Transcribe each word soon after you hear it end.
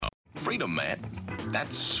freedom, man.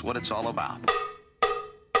 That's what it's all about.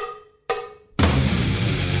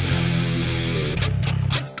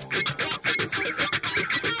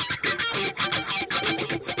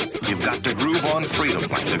 You've got to groove on freedom,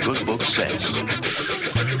 like the good book says.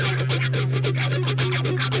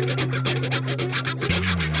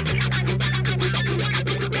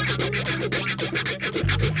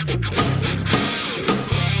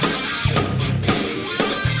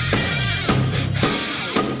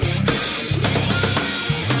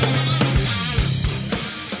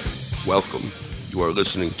 Welcome. You are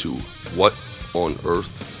listening to What on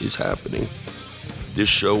Earth is Happening. This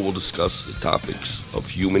show will discuss the topics of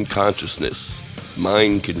human consciousness,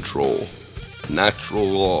 mind control, natural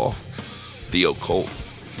law, the occult,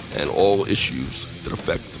 and all issues that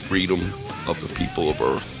affect the freedom of the people of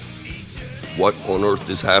Earth. What on Earth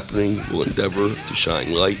is Happening will endeavor to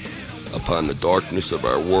shine light upon the darkness of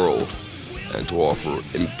our world and to offer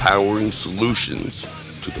empowering solutions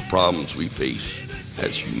to the problems we face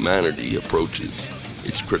as humanity approaches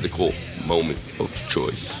its critical moment of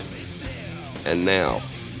choice. And now,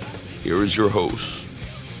 here is your host,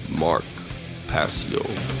 Mark Passio.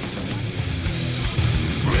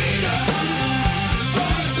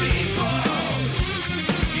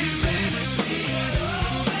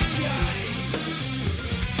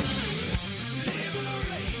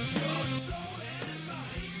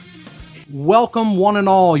 Welcome, one and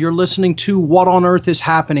all. You're listening to What on Earth is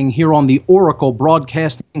Happening here on the Oracle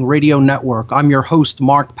Broadcasting Radio Network. I'm your host,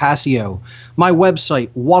 Mark Passio. My website,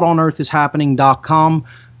 whatonearthishappening.com.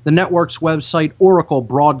 The network's website,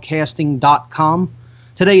 oraclebroadcasting.com.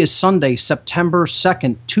 Today is Sunday, September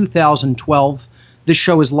 2nd, 2012. This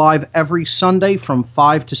show is live every Sunday from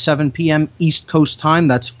 5 to 7 p.m. East Coast time.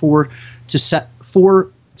 That's 4 to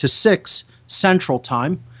 6 Central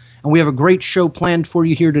time. And we have a great show planned for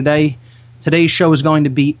you here today. Today's show is going to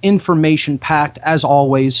be information-packed, as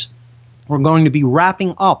always. We're going to be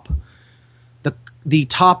wrapping up the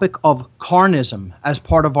topic of carnism as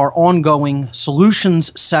part of our ongoing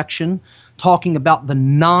solutions section, talking about the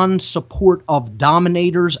non-support of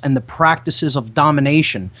dominators and the practices of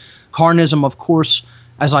domination. Carnism, of course,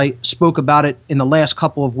 as I spoke about it in the last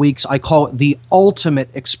couple of weeks, I call it the ultimate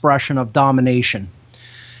expression of domination.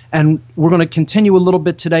 And we're going to continue a little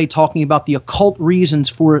bit today talking about the occult reasons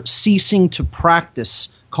for ceasing to practice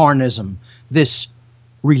carnism, this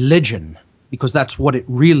religion, because that's what it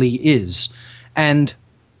really is. And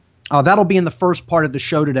that'll be in the first part of the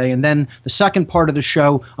show today. And then the second part of the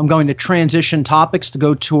show, I'm going to transition topics to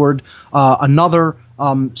go toward another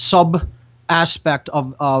sub-aspect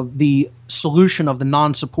of the solution of the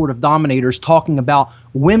non-supportive dominators, talking about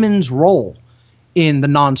women's role in the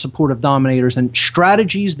non-supportive dominators and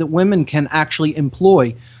strategies that women can actually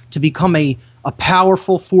employ to become a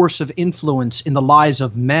powerful force of influence in the lives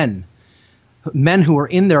of men who are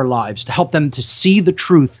in their lives, to help them to see the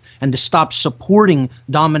truth and to stop supporting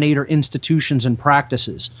dominator institutions and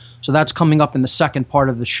practices. So that's coming up in the second part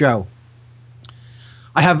of the show.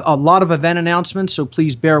 I have a lot of event announcements, so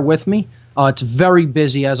please bear with me. It's very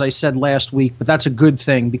busy, as I said last week, but that's a good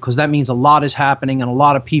thing because that means a lot is happening and a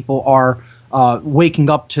lot of people are waking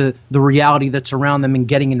up to the reality that's around them and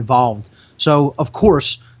getting involved. So, of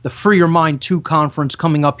course, the Free Your Mind 2 conference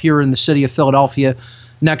coming up here in the city of Philadelphia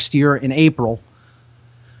next year in April.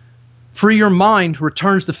 Free Your Mind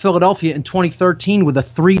returns to Philadelphia in 2013 with a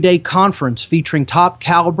 3-day conference featuring top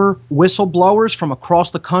caliber whistleblowers from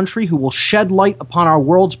across the country who will shed light upon our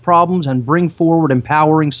world's problems and bring forward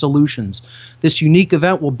empowering solutions. This unique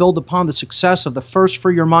event will build upon the success of the first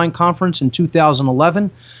Free Your Mind conference in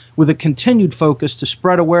 2011, with a continued focus to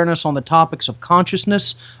spread awareness on the topics of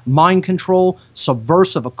consciousness, mind control,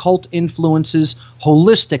 subversive occult influences,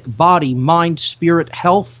 holistic body, mind, spirit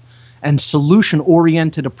health, and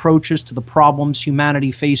solution-oriented approaches to the problems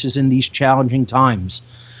humanity faces in these challenging times.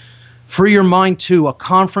 Free Your Mind 2, a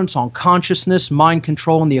conference on consciousness, mind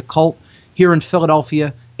control, and the occult here in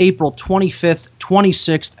Philadelphia, April 25th,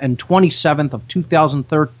 26th, and 27th of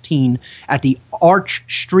 2013 at the Arch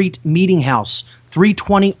Street Meeting House,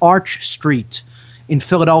 320 Arch Street in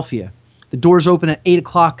Philadelphia. The doors open at 8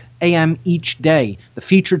 o'clock a.m. each day. The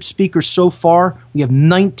featured speakers so far, we have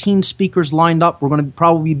 19 speakers lined up. We're going to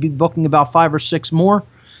probably be booking about 5 or 6 more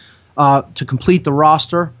to complete the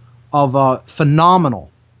roster of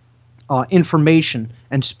phenomenal information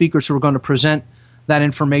and speakers who are going to present that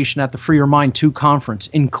information at the Free Your Mind 2 conference,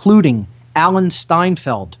 including Alan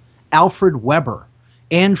Steinfeld, Alfred Weber,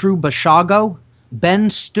 Andrew Bashago, Ben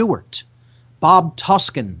Stewart, Bob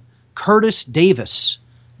Tuskin, Curtis Davis,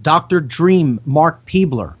 Dr. Dream, Mark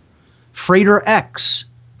Peebler, Frater X,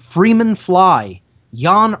 Freeman Fly,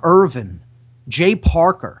 Jan Irvin, Jay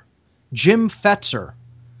Parker, Jim Fetzer,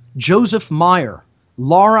 Joseph Meyer,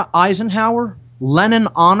 Laura Eisenhower, Lennon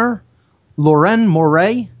Honor, Loren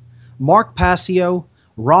Moret, Mark Passio,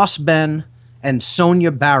 Ross Ben, and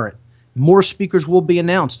Sonia Barrett. More speakers will be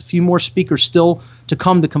announced. A few more speakers still to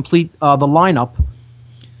come to complete the lineup.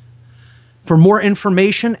 For more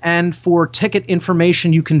information and for ticket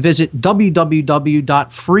information, you can visit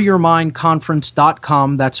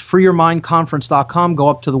www.freeyourmindconference.com. That's freeyourmindconference.com. Go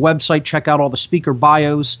up to the website, check out all the speaker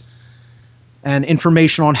bios, and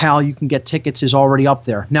information on how you can get tickets is already up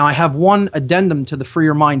there. Now, I have one addendum to the Free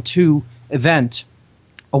Your Mind 2 event.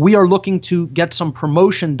 We are looking to get some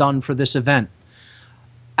promotion done for this event.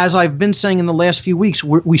 As I've been saying in the last few weeks,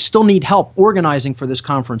 we still need help organizing for this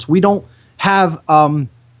conference. We don't have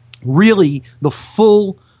really the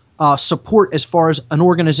full support as far as an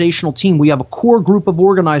organizational team. We have a core group of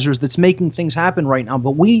organizers that's making things happen right now,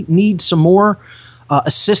 but we need some more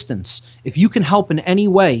assistance. If you can help in any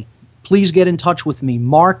way, please get in touch with me,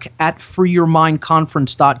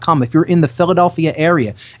 mark@freeyourmindconference.com. If you're in the Philadelphia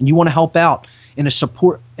area and you want to help out in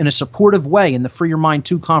a supportive way in the Free Your Mind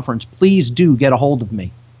 2 conference, please do get a hold of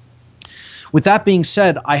me. With that being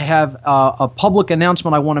said, I have a public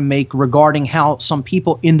announcement I want to make regarding how some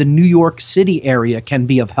people in the New York City area can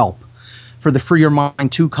be of help for the Free Your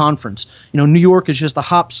Mind 2 conference. You know, New York is just a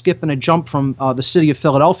hop, skip, and a jump from the city of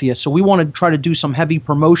Philadelphia, so we want to try to do some heavy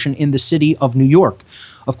promotion in the city of New York.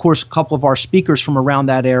 Of course, a couple of our speakers from around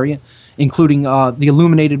that area, including the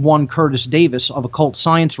Illuminated One, Curtis Davis of Occult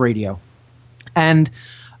Science Radio. And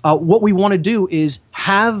what we want to do is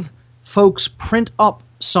have folks print up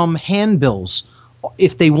some handbills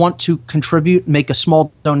if they want to contribute, make a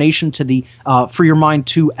small donation to the Free Your Mind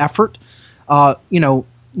 2 effort.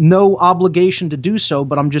 No obligation to do so,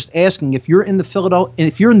 but I'm just asking, if you're in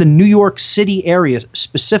the New York City area,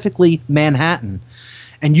 specifically Manhattan,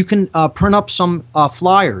 and you can print up some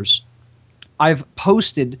flyers, I've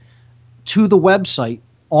posted to the website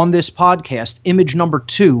on this podcast image number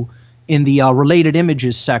 2 in the related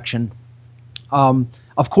images section.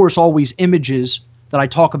 Of course, always images that I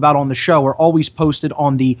talk about on the show are always posted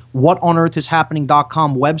on the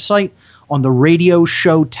whatonearthishappening.com website on the radio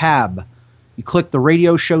show tab. You click the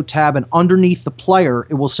radio show tab, and underneath the player,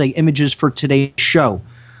 it will say images for today's show.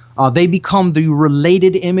 They become the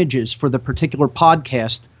related images for the particular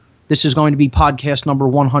podcast. This is going to be podcast number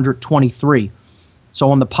 123. So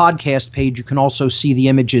on the podcast page, you can also see the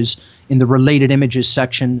images in the related images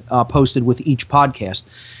section posted with each podcast.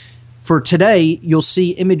 For today, you'll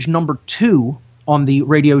see image number 2 on the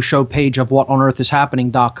radio show page of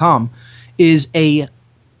whatonearthishappening.com is a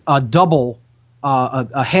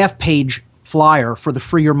half-page flyer for the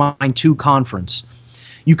Free Your Mind 2 conference.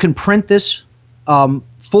 You can print this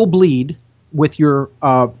full bleed with your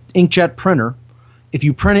inkjet printer. If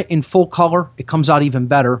you print it in full color, it comes out even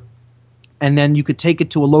better. And then you could take it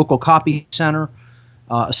to a local copy center,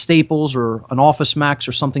 a Staples or an Office Max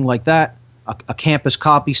or something like that, a campus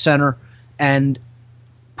copy center, and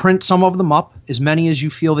print some of them up, as many as you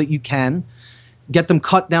feel that you can, get them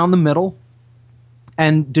cut down the middle,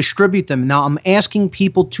 and distribute them. Now, I'm asking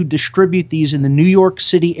people to distribute these in the New York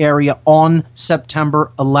City area on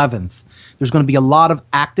September 11th. There's going to be a lot of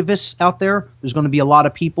activists out there. There's going to be a lot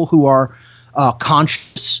of people who are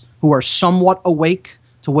conscious, who are somewhat awake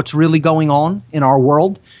to what's really going on in our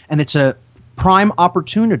world, and it's a prime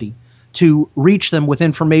opportunity to reach them with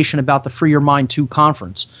information about the Free Your Mind 2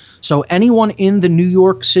 conference. So anyone in the New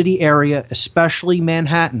York City area, especially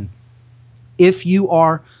Manhattan, if you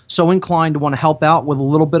are so inclined to want to help out with a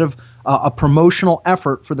little bit of a promotional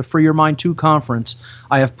effort for the Free Your Mind 2 conference,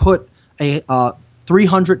 I have put a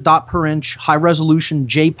 300 dot per inch high resolution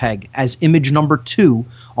JPEG as image number 2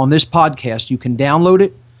 on this podcast. You can download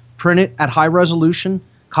it, print it at high resolution,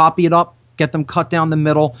 copy it up, get them cut down the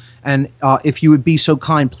middle, and if you would be so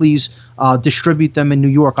kind, please distribute them in New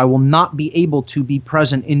York. I will not be able to be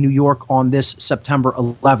present in New York on this September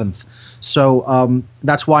 11th. So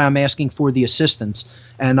that's why I'm asking for the assistance.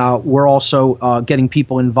 And we're also getting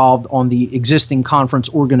people involved on the existing conference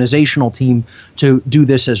organizational team to do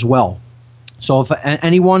this as well. So if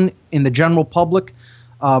anyone in the general public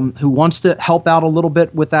who wants to help out a little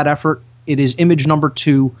bit with that effort, it is image number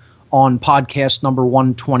 2 on podcast number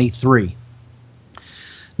 123.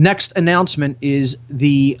 Next announcement is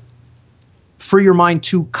the Free Your Mind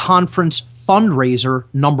 2 conference fundraiser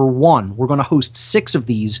number 1. We're going to host 6 of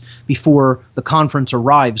these before the conference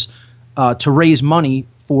arrives to raise money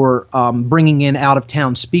for bringing in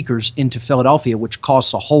out-of-town speakers into Philadelphia, which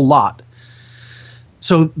costs a whole lot.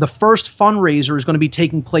 So the first fundraiser is going to be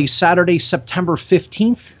taking place Saturday, September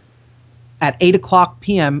 15th at 8 o'clock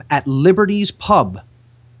p.m. at Liberty's Pub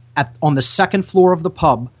on the second floor of the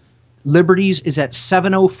pub. Liberties is at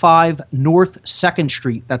 705 North 2nd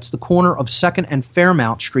Street. That's the corner of 2nd and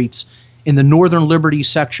Fairmount Streets in the Northern Liberties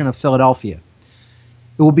section of Philadelphia.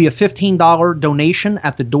 It will be a $15 donation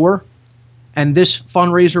at the door, and this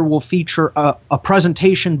fundraiser will feature a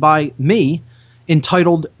presentation by me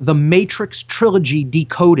entitled The Matrix Trilogy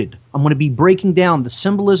Decoded. I'm going to be breaking down the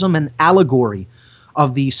symbolism and allegory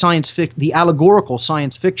of the allegorical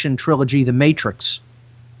science fiction trilogy, The Matrix.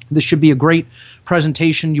 This should be a great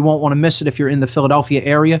presentation. You won't want to miss it if you're in the Philadelphia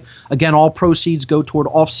area. Again, all proceeds go toward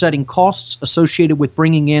offsetting costs associated with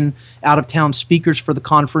bringing in out-of-town speakers for the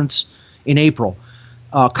conference in April.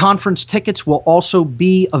 Conference tickets will also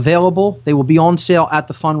be available. They will be on sale at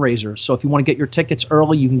the fundraiser. So if you want to get your tickets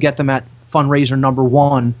early, you can get them at fundraiser number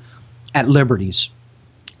 1 at Liberties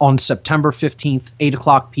on September 15th, 8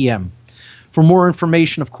 o'clock p.m. For more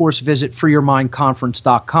information, of course, visit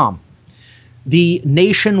freeyourmindconference.com. The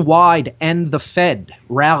nationwide End the Fed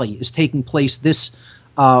rally is taking place this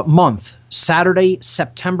month, Saturday,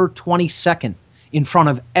 September 22nd, in front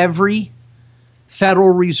of every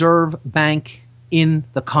Federal Reserve bank in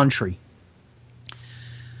the country.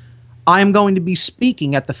 I am going to be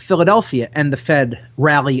speaking at the Philadelphia End the Fed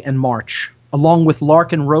rally and march, along with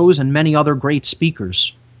Larkin Rose and many other great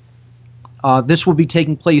speakers. This will be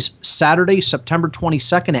taking place Saturday, September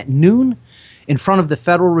 22nd at noon in front of the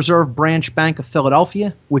Federal Reserve Branch Bank of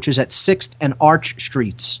Philadelphia, which is at 6th and Arch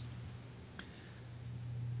Streets.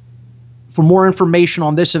 For more information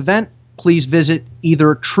on this event, please visit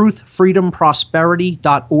either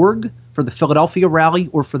truthfreedomprosperity.org for the Philadelphia rally,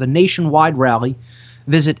 or for the nationwide rally,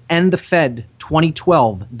 visit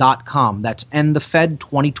endthefed2012.com. That's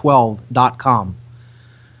endthefed2012.com.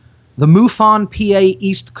 The MUFON PA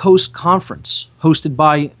East Coast Conference, hosted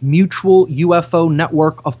by Mutual UFO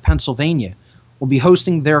Network of Pennsylvania, will be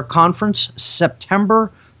hosting their conference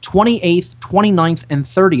September 28th, 29th, and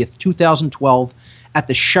 30th, 2012 at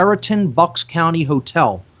the Sheraton Bucks County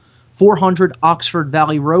Hotel, 400 Oxford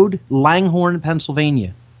Valley Road, Langhorne,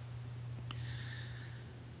 Pennsylvania.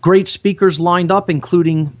 Great speakers lined up,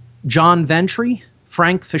 including John Ventry,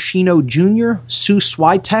 Frank Ficino Jr., Sue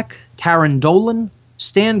Switek, Karen Dolan,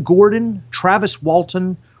 Stan Gordon, Travis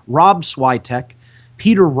Walton, Rob Switek,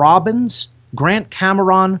 Peter Robbins, Grant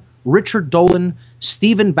Cameron, Richard Dolan,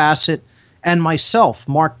 Stephen Bassett, and myself,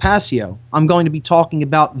 Mark Passio. I'm going to be talking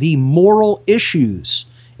about the moral issues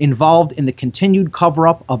involved in the continued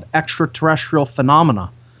cover-up of extraterrestrial phenomena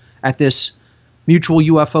at this Mutual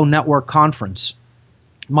UFO Network conference.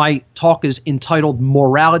 My talk is entitled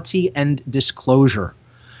Morality and Disclosure.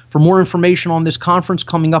 For more information on this conference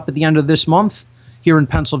coming up at the end of this month here in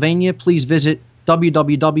Pennsylvania, please visit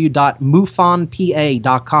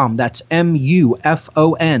www.mufonpa.com. That's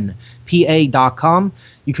MUFONPA.com.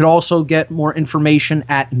 You could also get more information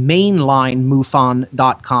at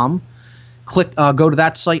mainlinemufon.com. Go to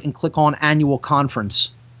that site and click on Annual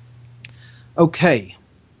Conference. Okay.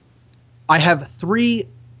 I have 3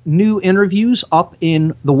 new interviews up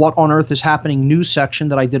in the What on Earth is Happening news section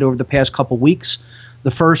that I did over the past couple weeks. The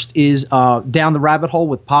first is Down the Rabbit Hole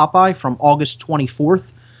with Popeye from August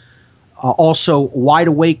 24th. Also, Wide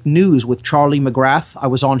Awake News with Charlie McGrath. I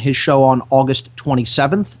was on his show on August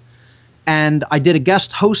 27th. And I did a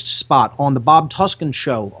guest host spot on the Bob Tuskin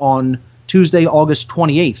Show on Tuesday, August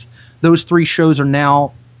 28th. Those 3 shows are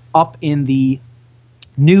now up in the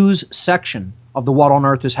news section of the What on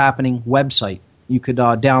Earth is Happening website. You could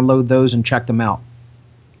download those and check them out.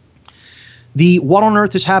 The What on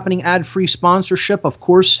Earth is Happening ad-free sponsorship, of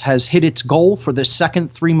course, has hit its goal for the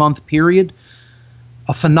second 3-month period.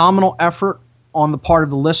 A phenomenal effort on the part of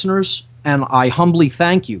the listeners, and I humbly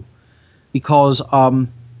thank you because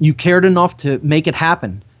you cared enough to make it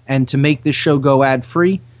happen and to make this show go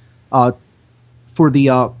ad-free for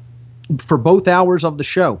both hours of the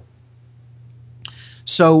show.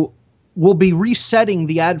 So we'll be resetting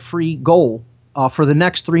the ad-free goal for the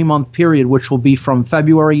next 3-month period, which will be from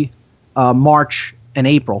February, March, and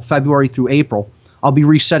April, February through April. I'll be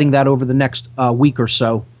resetting that over the next week or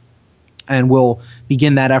so, and we'll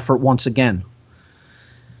begin that effort once again.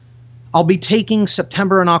 I'll be taking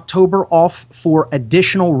September and October off for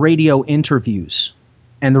additional radio interviews.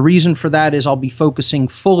 And the reason for that is I'll be focusing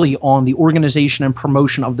fully on the organization and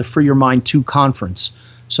promotion of the Free Your Mind 2 conference.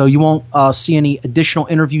 So you won't see any additional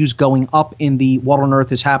interviews going up in the What on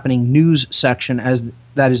Earth is Happening news section, as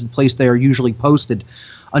that is the place they are usually posted,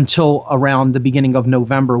 until around the beginning of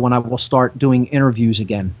November, when I will start doing interviews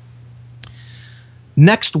again.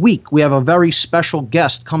 Next week, we have a very special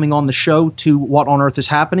guest coming on the show to What on Earth is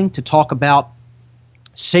Happening to talk about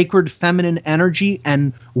sacred feminine energy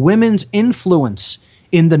and women's influence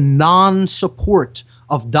in the non-support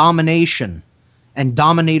of domination and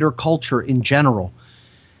dominator culture in general.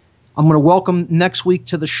 I'm going to welcome next week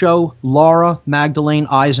to the show Laura Magdalene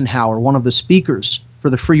Eisenhower, one of the speakers for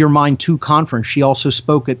the Free Your Mind 2 conference. She also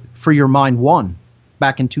spoke at Free Your Mind 1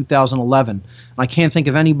 back in 2011. I can't think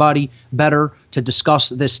of anybody better to discuss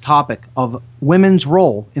this topic of women's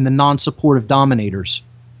role in the non-supportive dominators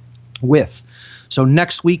with. So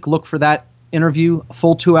next week, look for that interview, a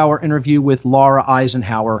full 2-hour interview with Laura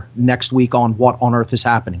Eisenhower next week on What on Earth is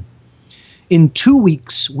Happening. In 2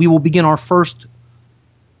 weeks, we will begin our first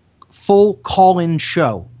full call-in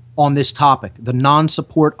show on this topic, the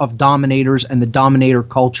non-support of dominators and the dominator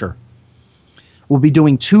culture. We'll be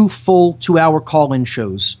doing 2 full 2-hour call-in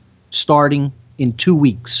shows starting in 2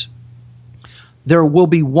 weeks. There will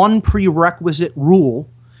be one prerequisite rule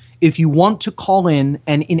if you want to call in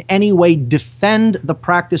and in any way defend the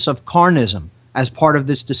practice of carnism as part of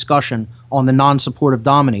this discussion on the non-supportive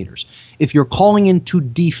dominators. If you're calling in to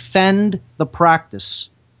defend the practice,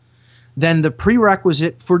 then the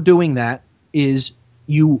prerequisite for doing that is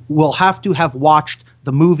you will have to have watched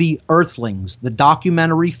the movie Earthlings, the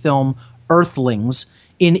documentary film Earthlings,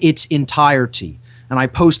 in its entirety. And I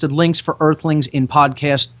posted links for Earthlings in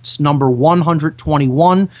podcasts number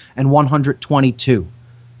 121 and 122.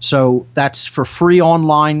 So that's for free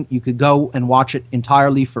online. You could go and watch it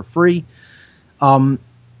entirely for free.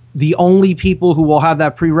 The only people who will have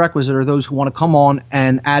that prerequisite are those who want to come on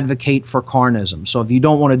and advocate for carnism. So if you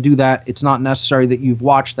don't want to do that, it's not necessary that you've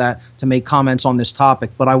watched that to make comments on this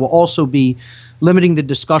topic. But I will also be limiting the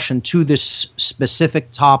discussion to this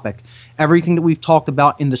specific topic. Everything that we've talked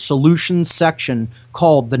about in the solutions section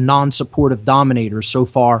called the non-supportive dominators so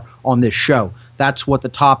far on this show. That's what the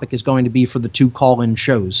topic is going to be for the 2 call-in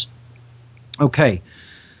shows. Okay.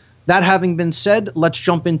 That having been said, let's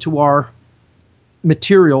jump into our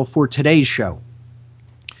material for today's show.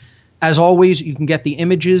 As always, you can get the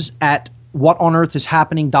images at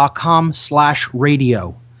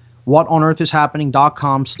whatonearthishappening.com/radio.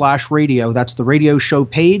 whatonearthishappening.com/radio. That's the radio show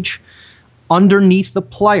page. Underneath the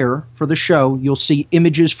player for the show, you'll see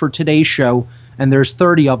images for today's show, and there's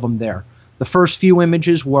 30 of them there. The first few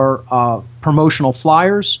images were promotional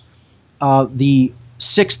flyers. The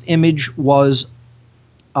 6th image was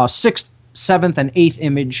 6th, 7th, and 8th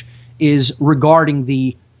image is regarding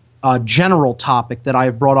the general topic that I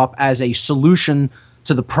have brought up as a solution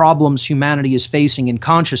to the problems humanity is facing in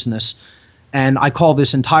consciousness. And I call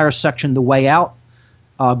this entire section The Way Out,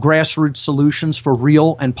 Grassroots Solutions for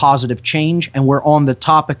Real and Positive Change. And we're on the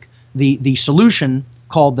topic, the solution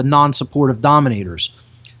called the non-supportive dominators.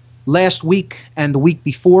 Last week and the week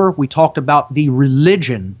before, we talked about the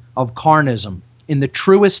religion of carnism, in the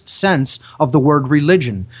truest sense of the word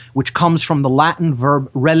religion, which comes from the Latin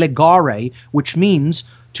verb relegare, which means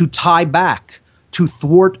to tie back, to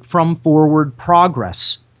thwart from forward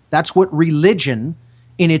progress. That's what religion,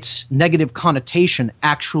 in its negative connotation,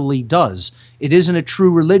 actually does. It isn't a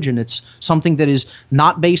true religion. It's something that is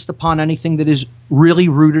not based upon anything that is really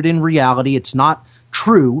rooted in reality. It's not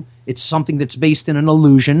true. It's something that's based in an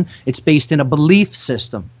illusion. It's based in a belief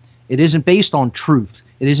system. It isn't based on truth.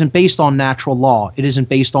 It isn't based on natural law. It isn't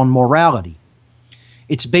based on morality.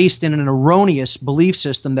 It's based in an erroneous belief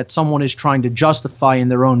system that someone is trying to justify in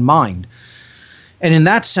their own mind. And in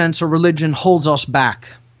that sense, a religion holds us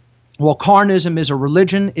back. Well, carnism is a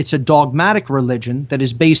religion. It's a dogmatic religion that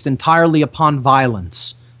is based entirely upon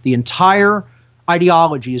violence. The entire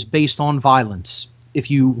ideology is based on violence.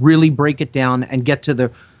 If you really break it down and get to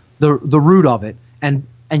the root of it, and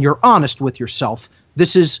you're honest with yourself,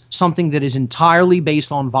 this is something that is entirely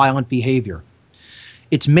based on violent behavior.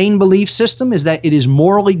 Its main belief system is that it is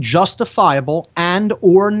morally justifiable and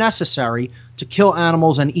or necessary to kill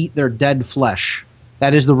animals and eat their dead flesh.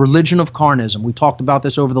 That is the religion of carnism. We talked about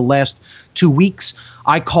this over the last 2 weeks.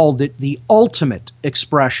 I called it the ultimate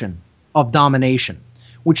expression of domination,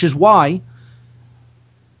 which is why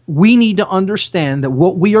we need to understand that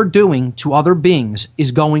what we are doing to other beings is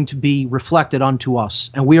going to be reflected unto us,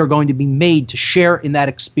 and we are going to be made to share in that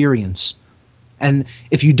experience. And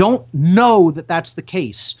if you don't know that that's the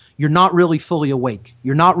case, you're not really fully awake.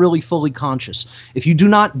 You're not really fully conscious. If you do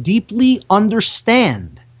not deeply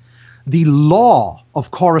understand the law of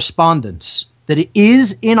correspondence, that it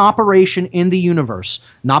is in operation in the universe,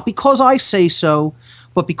 not because I say so,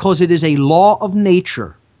 but because it is a law of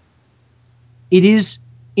nature. It is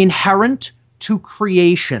inherent to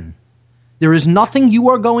creation. There is nothing you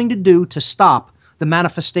are going to do to stop the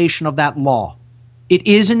manifestation of that law. It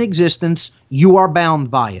is in existence. You are bound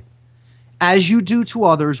by it. As you do to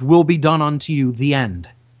others will be done unto you, the end.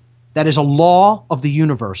 That is a law of the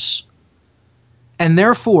universe. And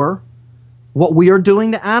therefore, what we are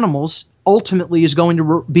doing to animals ultimately is going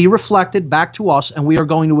to be reflected back to us, and we are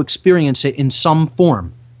going to experience it in some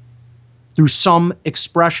form, through some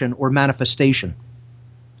expression or manifestation.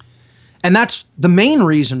 And that's the main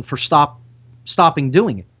reason for stopping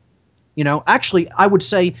doing it. Actually, I would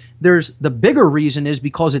say the bigger reason is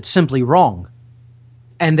because it's simply wrong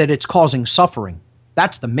and that it's causing suffering.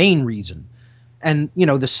 That's the main reason. And,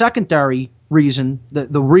 the secondary reason,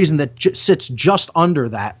 the reason that sits just under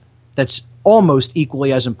that, that's almost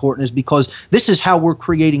equally as important, is because this is how we're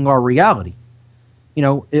creating our reality.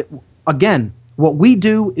 Again, what we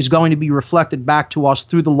do is going to be reflected back to us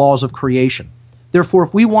through the laws of creation. Therefore,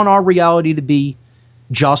 if we want our reality to be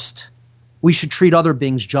just, we should treat other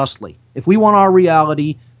beings justly. If we want our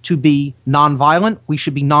reality to be nonviolent, we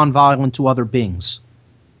should be nonviolent to other beings.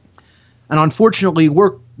 And unfortunately,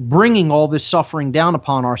 we're bringing all this suffering down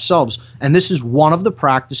upon ourselves. And this is one of the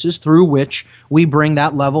practices through which we bring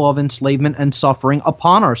that level of enslavement and suffering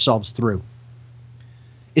upon ourselves through.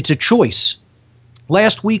 It's a choice.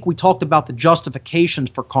 Last week, we talked about the justifications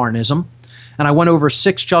for carnism, and I went over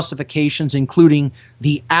 6 justifications, including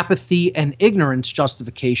the apathy and ignorance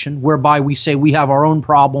justification, whereby we say we have our own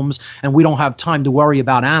problems and we don't have time to worry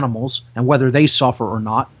about animals and whether they suffer or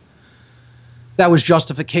not. That was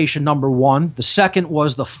justification number 1. The second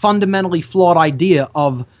was the fundamentally flawed idea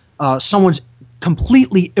of someone's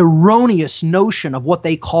completely erroneous notion of what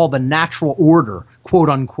they call the natural order, quote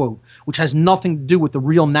unquote, which has nothing to do with the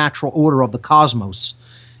real natural order of the cosmos.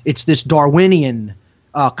 It's this Darwinian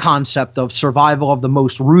concept of survival of the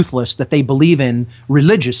most ruthless that they believe in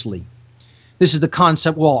religiously. This is the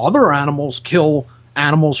concept, well, other animals kill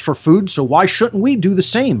animals for food, so why shouldn't we do the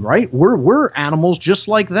same, right? We're animals just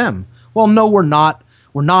like them. Well, no, we're not.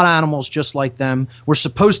 We're not animals just like them. We're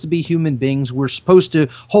supposed to be human beings. We're supposed to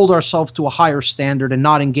hold ourselves to a higher standard and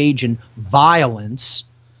not engage in violence.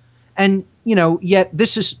 And, yet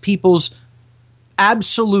this is people's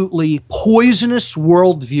absolutely poisonous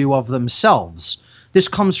worldview of themselves. This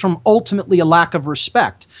comes from ultimately a lack of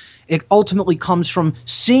respect. It ultimately comes from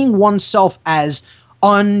seeing oneself as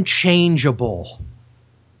unchangeable,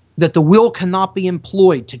 that the will cannot be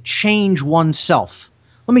employed to change oneself.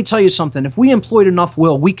 Let me tell you something. If we employed enough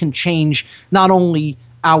will, we can change not only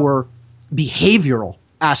our behavioral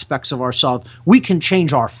aspects of ourselves, we can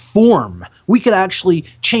change our form. We could actually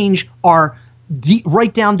change our,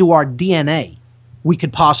 right down to our DNA, we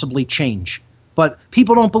could possibly change. But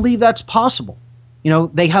people don't believe that's possible.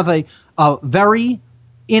 They have a very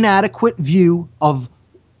inadequate view of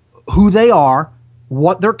who they are,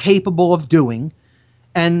 what they're capable of doing,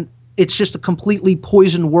 and it's just a completely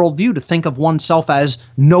poisoned worldview to think of oneself as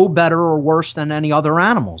no better or worse than any other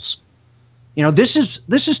animals. This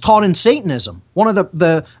is taught in Satanism. One of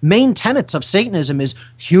the main tenets of Satanism is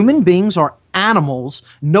human beings are animals,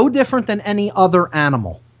 no different than any other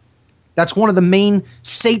animal. That's one of the main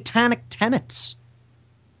satanic tenets.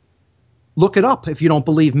 Look it up if you don't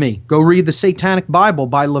believe me. Go read the Satanic Bible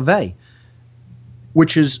by LaVey,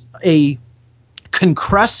 which is a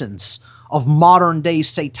concrescence of modern-day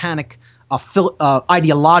satanic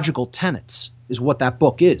ideological tenets, is what that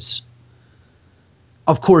book is.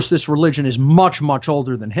 Of course, this religion is much, much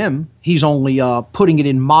older than him. He's only putting it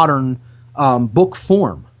in modern book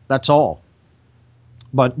form. That's all.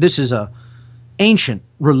 But this is a ancient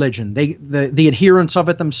religion. The adherents of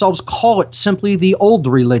it themselves call it simply the old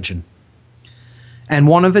religion. And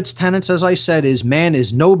one of its tenets, as I said, is man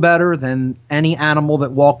is no better than any animal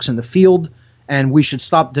that walks in the field, and we should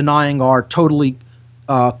stop denying our totally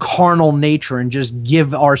carnal nature and just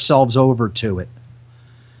give ourselves over to it.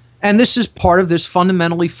 And this is part of this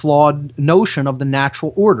fundamentally flawed notion of the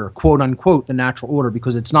natural order, quote unquote, the natural order,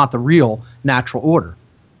 because it's not the real natural order.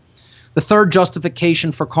 The third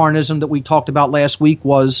justification for carnism that we talked about last week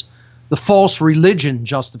was the false religion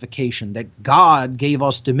justification, that God gave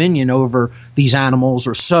us dominion over these animals,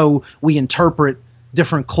 or so we interpret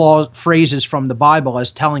different phrases from the Bible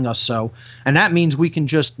as telling us so. And that means we can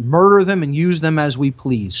just murder them and use them as we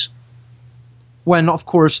please. When, of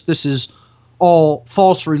course, this is all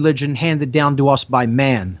false religion handed down to us by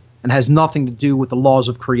man and has nothing to do with the laws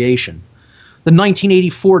of creation. The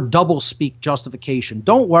 1984 doublespeak justification.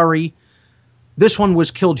 Don't worry, this one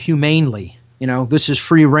was killed humanely. This is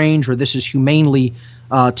free range, or this is humanely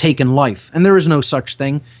taken life. And there is no such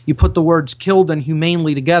thing. You put the words killed and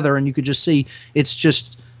humanely together and you could just see it's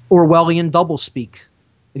just Orwellian doublespeak.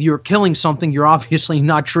 If you're killing something, you're obviously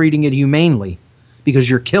not treating it humanely because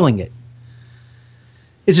you're killing it.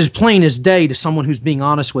 It's as plain as day to someone who's being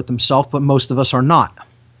honest with himself, but most of us are not.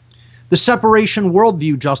 The separation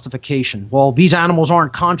worldview justification. Well, these animals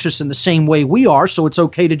aren't conscious in the same way we are, so it's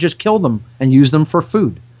okay to just kill them and use them for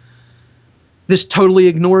food. This totally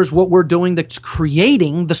ignores what we're doing that's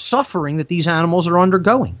creating the suffering that these animals are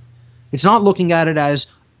undergoing. It's not looking at it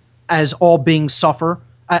as all beings suffer,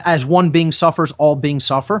 as one being suffers, all beings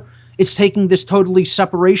suffer. It's taking this totally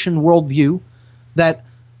separation worldview that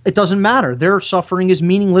it doesn't matter. Their suffering is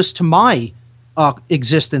meaningless to my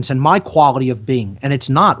existence and my quality of being. And it's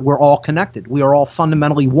not. We're all connected. We are all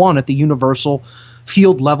fundamentally one at the universal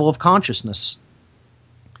field level of consciousness.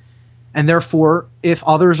 And therefore, if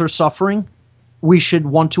others are suffering, we should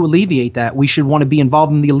want to alleviate that. We should want to be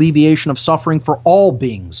involved in the alleviation of suffering for all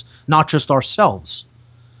beings, not just ourselves.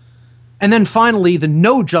 And then finally, the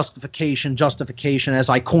no justification, as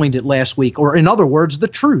I coined it last week, or in other words, the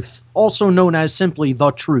truth, also known as simply the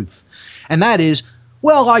truth. And that is,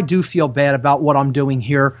 well, I do feel bad about what I'm doing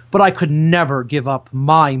here, but I could never give up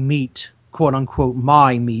my meat, quote unquote,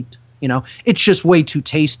 my meat. You know, it's just way too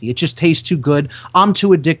tasty. It just tastes too good. I'm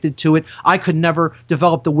too addicted to it. I could never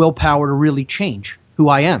develop the willpower to really change who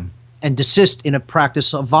I am and desist in a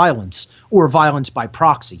practice of violence or violence by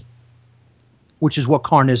proxy, which is what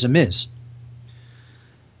carnism is.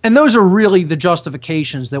 And those are really the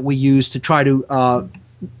justifications that we use to try to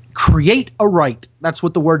create a right. That's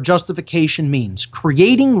what the word justification means.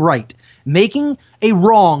 Creating right, making a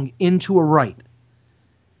wrong into a right.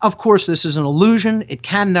 Of course, this is an illusion. It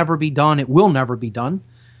can never be done. It will never be done.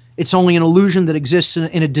 It's only an illusion that exists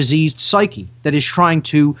in a diseased psyche that is trying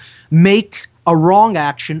to make a wrong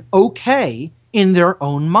action okay in their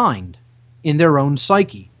own mind, in their own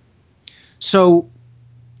psyche. So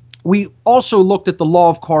we also looked at the law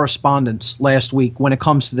of correspondence last week when it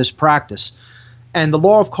comes to this practice. And the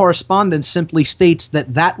law of correspondence simply states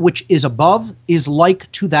that that which is above is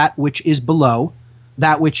like to that which is below.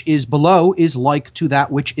 That which is below is like to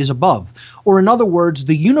that which is above. Or in other words,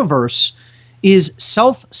 the universe is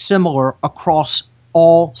self-similar across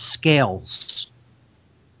all scales,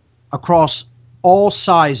 across all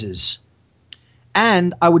sizes,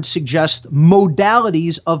 and I would suggest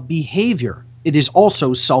modalities of behavior. It is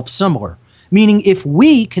also self-similar, meaning if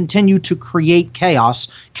we continue to create chaos,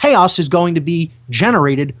 chaos is going to be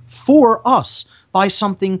generated for us by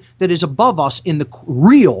something that is above us in the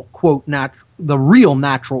real, quote, the real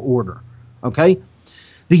natural order, okay?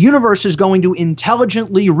 The universe is going to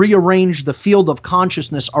intelligently rearrange the field of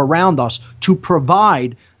consciousness around us to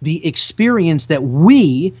provide the experience that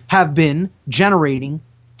we have been generating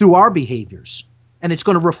through our behaviors. And it's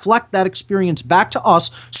going to reflect that experience back to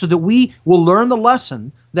us so that we will learn the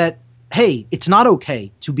lesson that, hey, it's not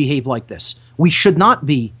okay to behave like this. We should not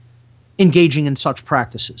be engaging in such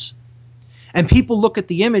practices. And people look at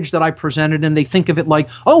the image that I presented and they think of it like,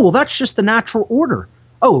 oh, well, that's just the natural order.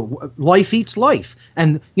 Oh, life eats life.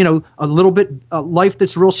 And, you know, a little bit, life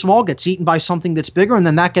that's real small gets eaten by something that's bigger, and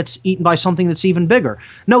then that gets eaten by something that's even bigger.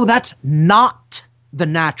 No, that's not the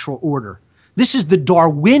natural order. This is the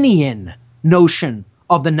Darwinian notion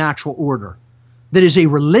of the natural order that is a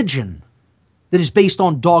religion that is based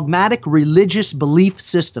on dogmatic religious belief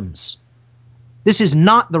systems. This is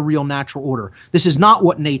not the real natural order. This is not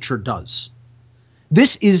what nature does.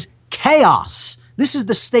 This is chaos. This is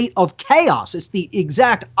the state of chaos. It's the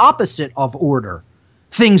exact opposite of order.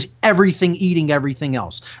 Things, everything eating everything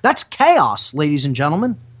else. That's chaos, ladies and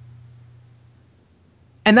gentlemen.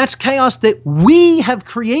 And that's chaos that we have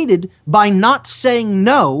created by not saying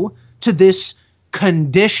no to this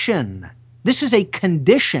condition. This is a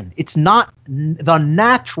condition. It's not the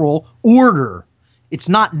natural order. It's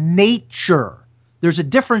not nature. There's a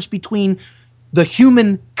difference between the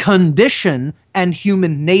human condition and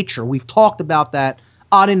human nature. We've talked about that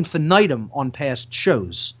ad infinitum on past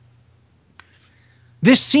shows.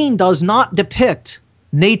 This scene does not depict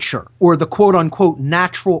nature or the quote-unquote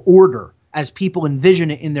natural order as people envision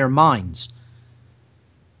it in their minds.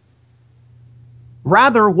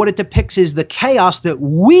 Rather, what it depicts is the chaos that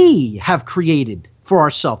we have created for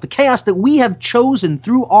ourselves, the chaos that we have chosen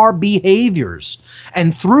through our behaviors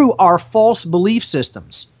and through our false belief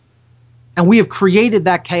systems. And we have created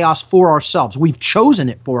that chaos for ourselves. We've chosen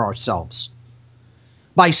it for ourselves.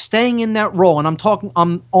 By staying in that role, and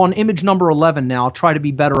I'm on image number 11 now. I'll try to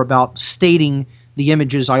be better about stating the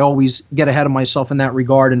images. I always get ahead of myself in that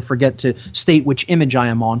regard and forget to state which image I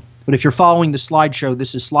am on. But if you're following the slideshow,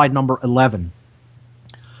 this is slide number 11.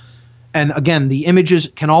 And again, the images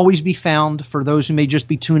can always be found for those who may just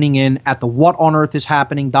be tuning in at the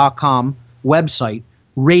whatonearthishappening.com website,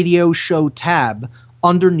 radio show tab.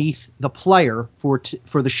 Underneath the player for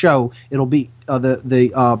the show, it'll be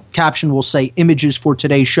the caption will say images for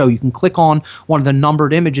today's show. You can click on one of the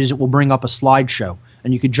numbered images. It will bring up a slideshow,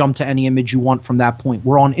 and you could jump to any image you want from that point.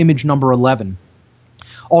 We're on image number 11.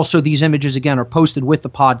 Also, these images, again, are posted with the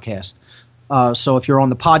podcast. So if you're on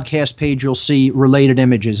the podcast page, you'll see related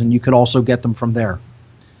images, and you could also get them from there.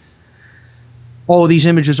 All of these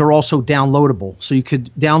images are also downloadable, so you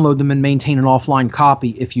could download them and maintain an offline copy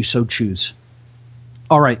if you so choose.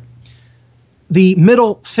 All right. The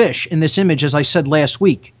middle fish in this image, as I said last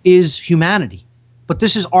week, is humanity. But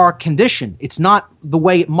this is our condition. It's not the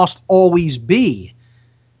way it must always be.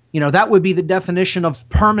 You know, that would be the definition of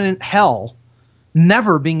permanent hell,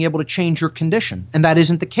 never being able to change your condition. And that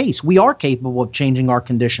isn't the case. We are capable of changing our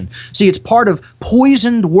condition. See, it's part of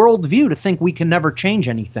poisoned worldview to think we can never change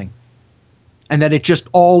anything, and that it just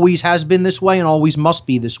always has been this way and always must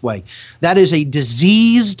be this way. That is a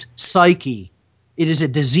diseased psyche. It is a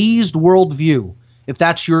diseased worldview, if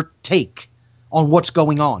that's your take on what's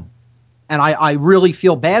going on. And I really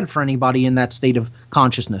feel bad for anybody in that state of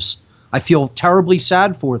consciousness. I feel terribly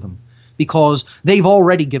sad for them because they've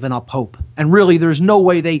already given up hope. And really, there's no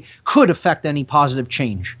way they could affect any positive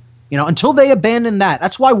change. You know, until they abandon that.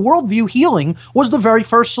 That's why worldview healing was the very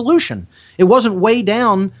first solution. It wasn't way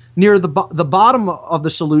down near the bottom of the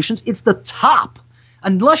solutions. It's the top.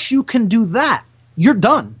 Unless you can do that, you're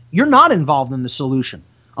done. You're not involved in the solution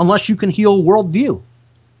unless you can heal worldview.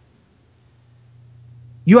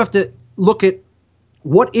 You have to look at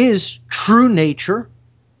what is true nature,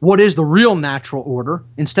 what is the real natural order,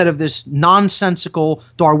 instead of this nonsensical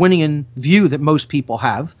Darwinian view that most people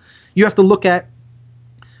have. You have to look at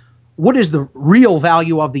what is the real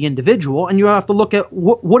value of the individual, and you have to look at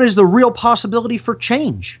what is the real possibility for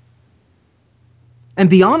change. And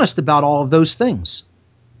be honest about all of those things.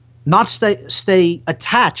 Not stay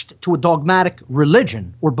attached to a dogmatic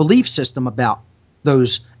religion or belief system about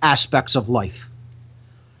those aspects of life.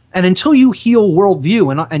 And until you heal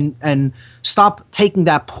worldview and stop taking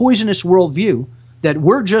that poisonous worldview that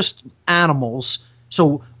we're just animals,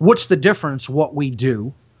 so what's the difference what we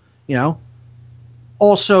do, you know?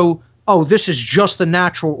 Also, oh, this is just the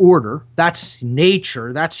natural order. That's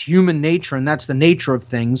nature. That's human nature, and that's the nature of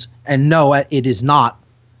things. And no, it is not.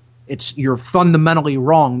 You're fundamentally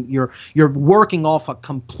wrong. You're working off a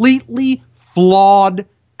completely flawed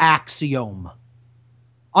axiom.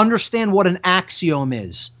 Understand what an axiom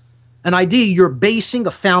is. An idea you're basing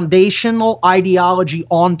a foundational ideology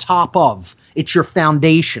on top of. It's your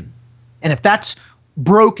foundation. And if that's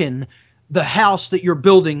broken, the house that you're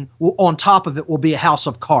building on top of it will be a house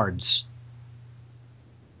of cards.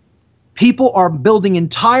 People are building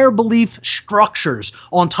entire belief structures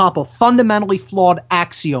on top of fundamentally flawed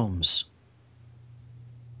axioms.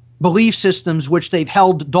 Belief systems which they've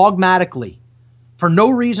held dogmatically for no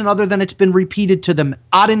reason other than it's been repeated to them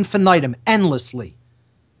ad infinitum, endlessly,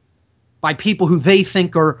 by people who they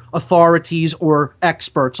think are authorities or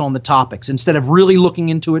experts on the topics, instead of really looking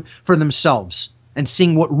into it for themselves and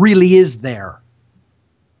seeing what really is there.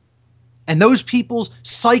 And those people's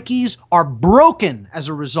psyches are broken as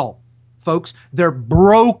a result, folks. They're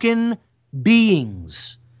broken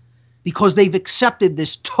beings because they've accepted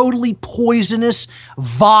this totally poisonous,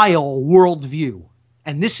 vile worldview.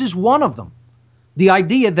 And this is one of them. The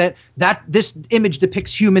idea that this image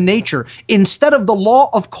depicts human nature instead of the law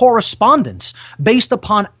of correspondence based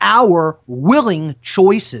upon our willing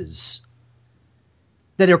choices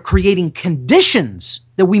that are creating conditions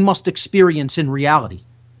that we must experience in reality.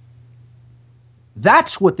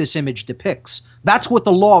 That's what this image depicts. That's what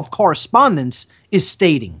the law of correspondence is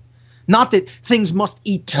stating. Not that things must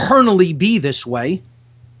eternally be this way,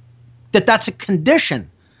 that's a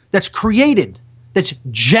condition that's created, that's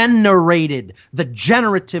generated. The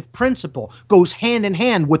generative principle goes hand in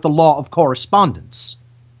hand with the law of correspondence.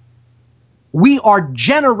 We are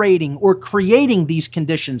generating or creating these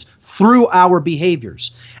conditions through our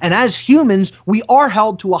behaviors. And as humans, we are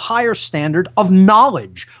held to a higher standard of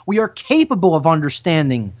knowledge. We are capable of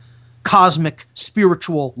understanding cosmic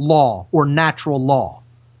spiritual law or natural law.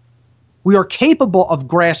 We are capable of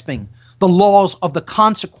grasping the laws of the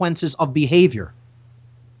consequences of behavior.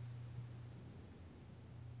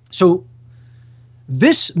 So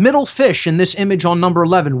this middle fish in this image on number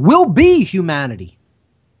 11 will be humanity.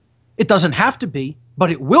 It doesn't have to be,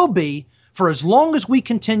 but it will be for as long as we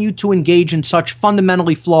continue to engage in such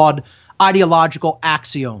fundamentally flawed ideological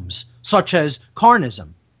axioms, such as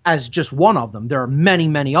carnism, as just one of them. There are many,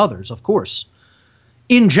 many others, of course.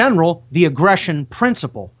 In general, the aggression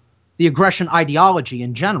principle, the aggression ideology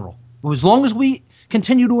in general. As long as we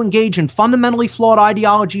continue to engage in fundamentally flawed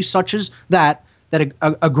ideologies such as that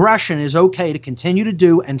aggression is okay to continue to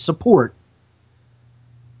do and support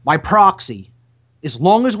by proxy, as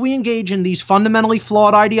long as we engage in these fundamentally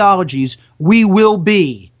flawed ideologies, we will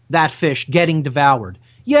be that fish getting devoured.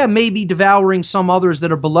 Yeah, maybe devouring some others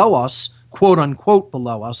that are below us, quote unquote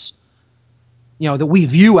below us. that we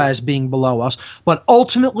view as being below us, but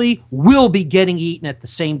ultimately will be getting eaten at the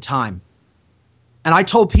same time. And I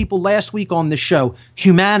told people last week on the show,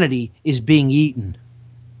 humanity is being eaten.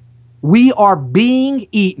 We are being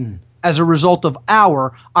eaten as a result of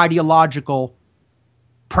our ideological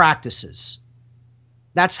practices.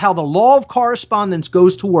 That's how the law of correspondence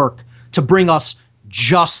goes to work to bring us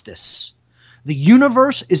justice. The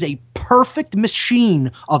universe is a perfect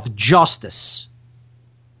machine of justice.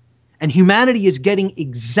 And humanity is getting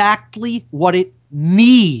exactly what it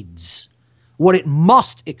needs, what it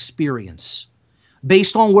must experience,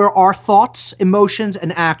 based on where our thoughts, emotions,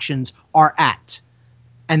 and actions are at.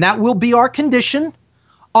 And that will be our condition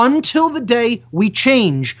until the day we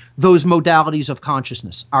change those modalities of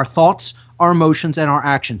consciousness, our thoughts, our emotions, and our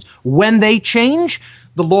actions. When they change,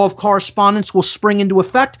 the law of correspondence will spring into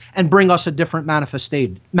effect and bring us a different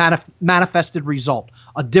manifested result,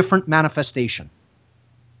 a different manifestation.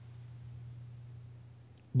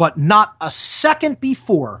 But not a second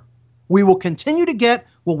before, we will continue to get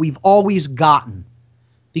what we've always gotten,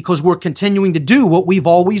 because we're continuing to do what we've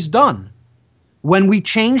always done. When we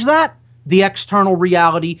change that, the external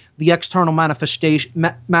reality, the external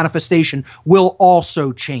manifestation will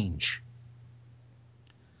also change.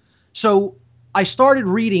 So I started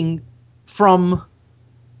reading from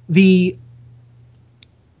the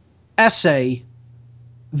essay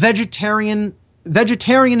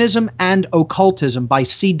Vegetarianism and Occultism by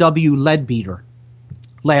C.W. Leadbeater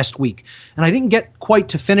last week. And I didn't get quite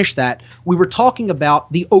to finish that. We were talking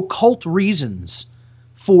about the occult reasons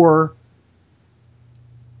for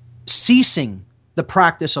ceasing the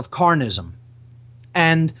practice of carnism.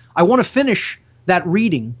 And I want to finish that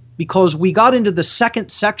reading because we got into the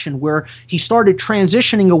second section where he started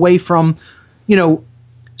transitioning away from,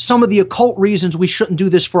 some of the occult reasons we shouldn't do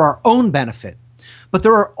this for our own benefit. But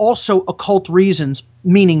there are also occult reasons,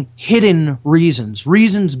 meaning hidden reasons,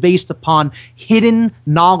 reasons based upon hidden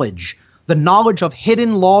knowledge, the knowledge of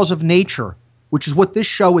hidden laws of nature, which is what this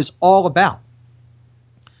show is all about.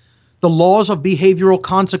 The laws of behavioral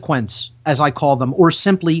consequence, as I call them, or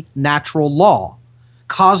simply natural law,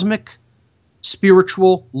 cosmic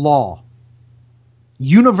spiritual law,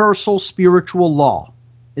 universal spiritual law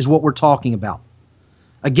is what we're talking about.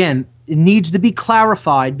 Again, it needs to be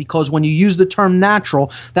clarified because when you use the term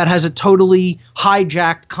natural, that has a totally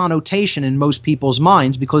hijacked connotation in most people's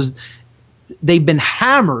minds because they've been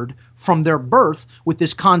hammered from their birth with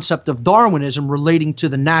this concept of Darwinism relating to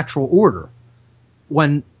the natural order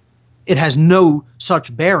when it has no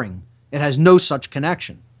such bearing. It has no such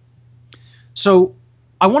connection. So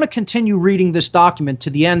I want to continue reading this document to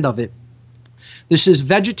the end of it. This is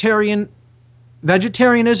Vegetarianism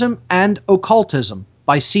and Occultism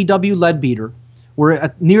by C.W. Leadbeater.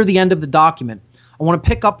 We're near the end of the document. I want to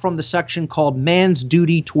pick up from the section called Man's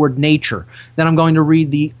Duty Toward Nature. Then I'm going to read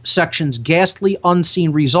the sections Ghastly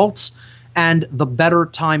Unseen Results and The Better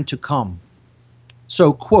Time to Come.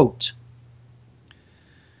 So, quote,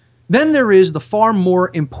 "Then there is the far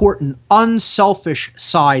more important unselfish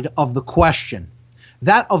side of the question,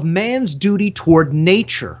 that of man's duty toward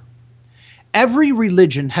nature. Every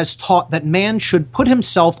religion has taught that man should put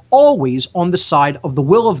himself always on the side of the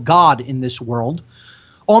will of God in this world,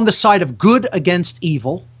 on the side of good against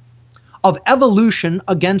evil, of evolution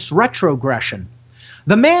against retrogression.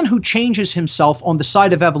 The man who changes himself on the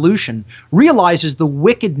side of evolution realizes the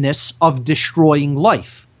wickedness of destroying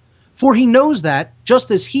life. For he knows that,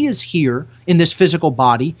 just as he is here in this physical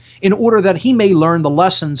body, in order that he may learn the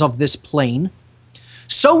lessons of this plane,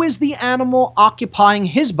 so is the animal occupying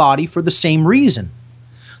his body for the same reason,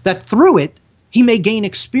 that through it he may gain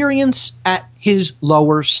experience at his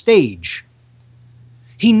lower stage.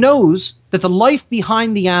 He knows that the life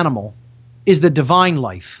behind the animal is the divine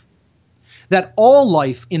life, that all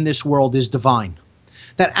life in this world is divine,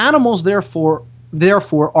 that animals therefore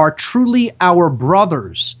are truly our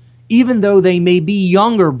brothers, even though they may be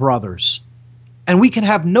younger brothers, and we can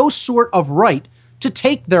have no sort of right to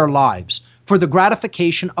take their lives for the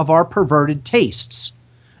gratification of our perverted tastes,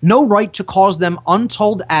 no right to cause them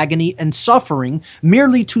untold agony and suffering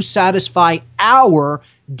merely to satisfy our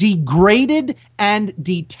degraded and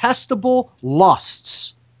detestable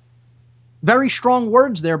lusts." Very strong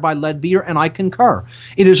words there by Leadbeater, and I concur.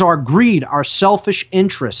 It is our greed, our selfish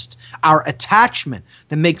interest, our attachment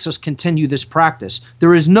that makes us continue this practice.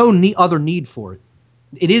 There is no other need for it.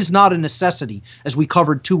 It is not a necessity, as we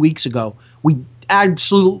covered 2 weeks ago. We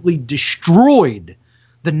absolutely destroyed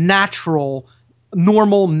the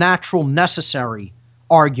normal, natural, necessary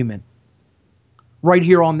argument right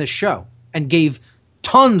here on this show and gave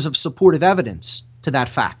tons of supportive evidence to that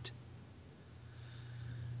fact.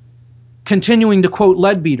 Continuing to quote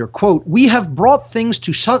Leadbeater, quote, "We have brought things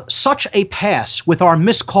to such a pass with our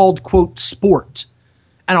miscalled, quote, sport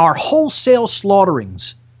and our wholesale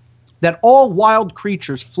slaughterings that all wild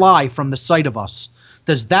creatures fly from the sight of us.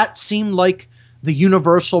 Does that seem like the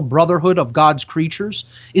universal brotherhood of God's creatures?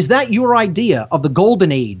 Is that your idea of the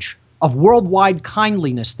golden age of worldwide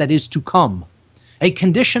kindliness that is to come? A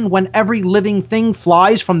condition when every living thing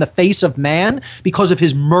flies from the face of man because of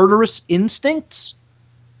his murderous instincts?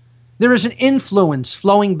 There is an influence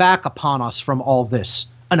flowing back upon us from all this,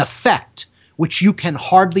 an effect which you can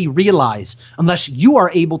hardly realize unless you are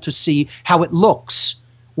able to see how it looks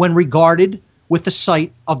when regarded with the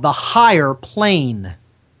sight of the higher plane,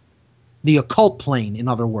 the occult plane, in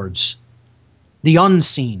other words, the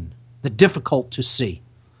unseen, the difficult to see."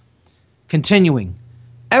 Continuing,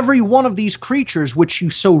 "Every one of these creatures which you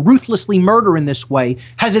so ruthlessly murder in this way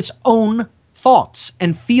has its own thoughts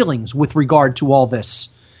and feelings with regard to all this.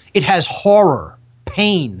 It has horror,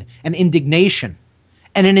 pain, and indignation,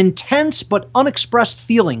 and an intense but unexpressed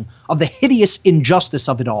feeling of the hideous injustice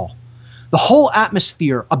of it all. The whole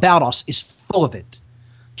atmosphere about us is full of it.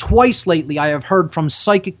 Twice lately I have heard from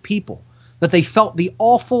psychic people that they felt the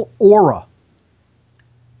awful aura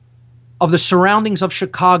of the surroundings of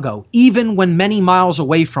Chicago, even when many miles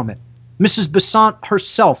away from it. Mrs. Besant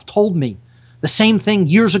herself told me the same thing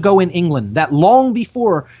years ago in England, that long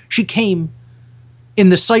before she came in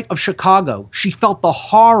the sight of Chicago, she felt the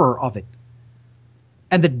horror of it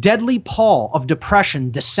and the deadly pall of depression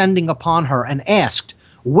descending upon her, and asked,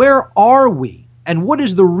 'Where are we? And what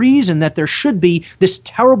is the reason that there should be this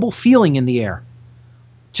terrible feeling in the air?'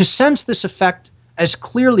 To sense this effect as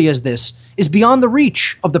clearly as this is beyond the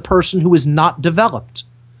reach of the person who is not developed.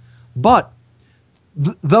 But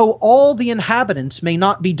though all the inhabitants may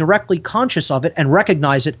not be directly conscious of it and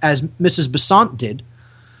recognize it as Mrs. Besant did,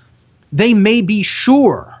 they may be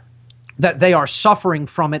sure that they are suffering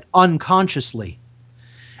from it unconsciously,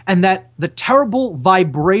 and that the terrible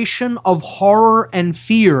vibration of horror and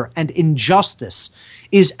fear and injustice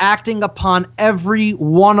is acting upon every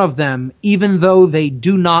one of them, even though they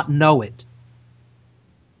do not know it.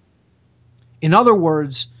 In other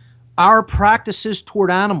words, our practices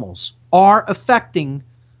toward animals are affecting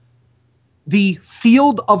the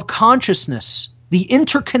field of consciousness, the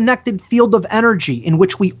interconnected field of energy in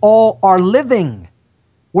which we all are living.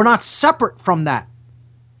 We're not separate from that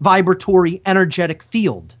vibratory, energetic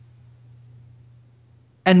field.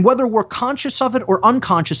 And whether we're conscious of it or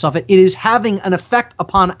unconscious of it, it is having an effect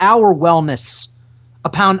upon our wellness,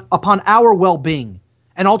 upon our well-being,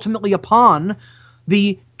 and ultimately upon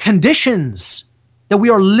the conditions that we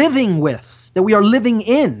are living with, that we are living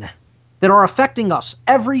in, that are affecting us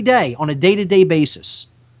every day on a day-to-day basis.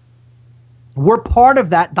 We're part of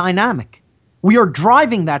that dynamic. We are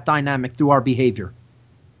driving that dynamic through our behavior.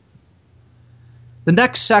 The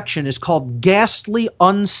next section is called Ghastly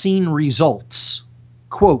Unseen Results.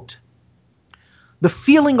 Quote, "The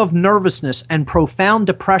feeling of nervousness and profound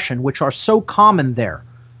depression which are so common there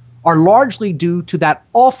are largely due to that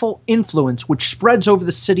awful influence which spreads over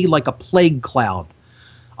the city like a plague cloud.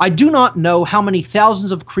 I do not know how many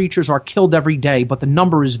thousands of creatures are killed every day, but the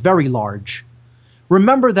number is very large.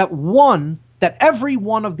 Remember that every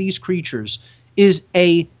one of these creatures is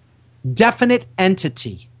a definite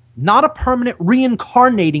entity, not a permanent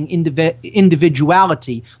reincarnating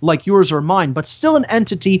individuality like yours or mine, but still an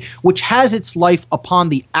entity which has its life upon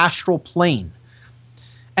the astral plane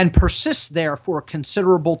and persists there for a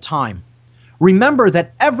considerable time. Remember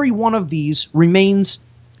that every one of these remains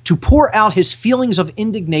to pour out his feelings of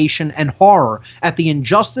indignation and horror at the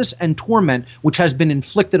injustice and torment which has been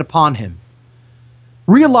inflicted upon him.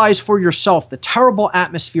 Realize for yourself the terrible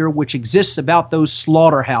atmosphere which exists about those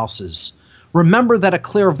slaughterhouses. Remember that a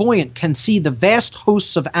clairvoyant can see the vast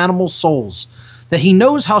hosts of animal souls, that he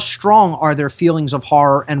knows how strong are their feelings of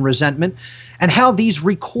horror and resentment, and how these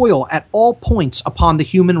recoil at all points upon the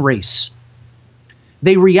human race.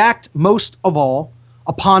 They react most of all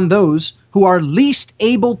upon those who are least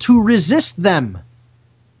able to resist them,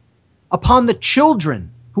 upon the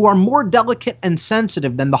children who are more delicate and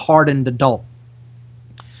sensitive than the hardened adult.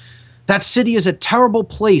 That city is a terrible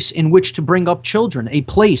place in which to bring up children, a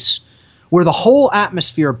place where the whole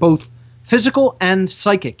atmosphere, both physical and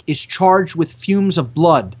psychic, is charged with fumes of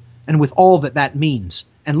blood and with all that that means.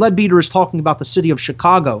 And Leadbeater is talking about the city of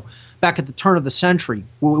Chicago back at the turn of the century,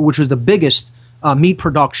 which was the biggest meat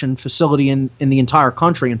production facility in the entire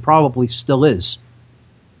country and probably still is.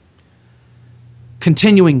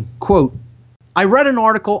 Continuing, quote, "I read an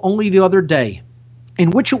article only the other day in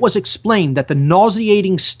which it was explained that the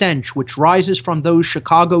nauseating stench which rises from those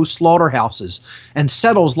Chicago slaughterhouses and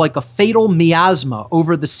settles like a fatal miasma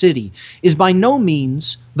over the city is by no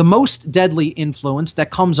means the most deadly influence that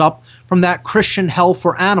comes up from that Christian hell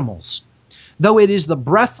for animals, though it is the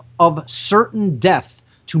breath of certain death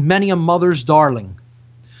to many a mother's darling.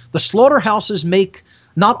 The slaughterhouses make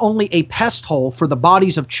not only a pest hole for the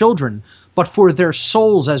bodies of children, but for their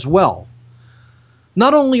souls as well.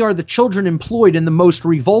 Not only are the children employed in the most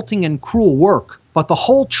revolting and cruel work, but the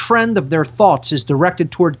whole trend of their thoughts is directed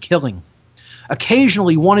toward killing.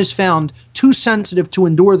 Occasionally one is found too sensitive to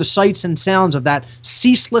endure the sights and sounds of that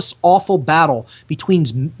ceaseless, awful battle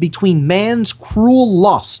between man's cruel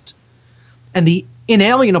lust and the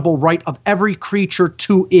inalienable right of every creature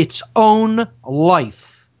to its own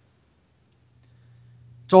life.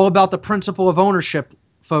 It's all about the principle of ownership,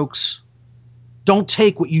 folks. Don't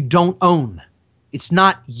take what you don't own. It's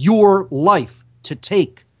not your life to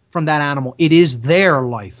take from that animal. It is their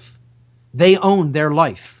life. They own their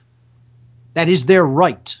life. That is their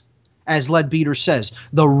right, as Leadbeater says.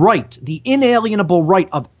 The right, the inalienable right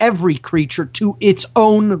of every creature to its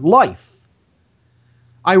own life.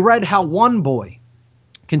 I read how one boy,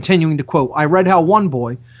 continuing to quote, I read how one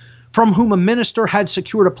boy, from whom a minister had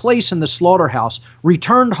secured a place in the slaughterhouse,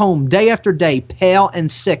 returned home day after day, pale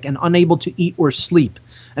and sick and unable to eat or sleep.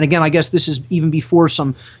 And again, I guess this is even before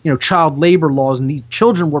some, child labor laws, and the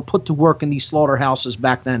children were put to work in these slaughterhouses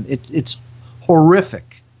back then. It's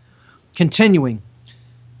horrific. Continuing,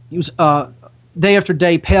 he was day after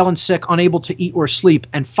day, pale and sick, unable to eat or sleep,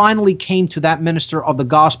 and finally came to that minister of the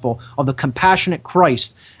gospel of the compassionate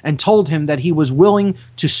Christ and told him that he was willing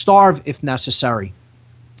to starve if necessary,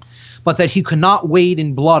 but that he could not wade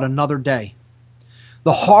in blood another day.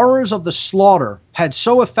 The horrors of the slaughter had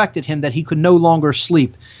so affected him that he could no longer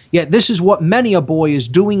sleep. Yet this is what many a boy is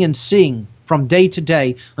doing and seeing from day to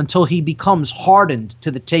day until he becomes hardened to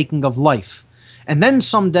the taking of life. And then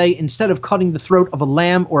someday, instead of cutting the throat of a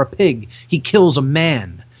lamb or a pig, he kills a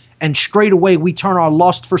man. And straightway we turn our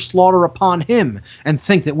lust for slaughter upon him and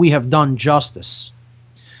think that we have done justice.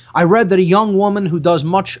 I read that a young woman who does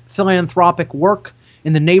much philanthropic work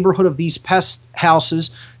in the neighborhood of these pest houses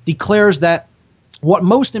declares that what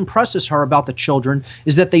most impresses her about the children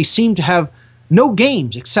is that they seem to have no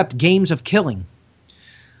games except games of killing.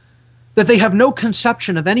 That they have no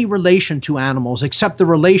conception of any relation to animals except the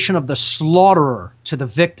relation of the slaughterer to the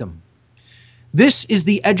victim. This is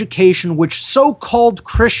the education which so-called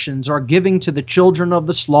Christians are giving to the children of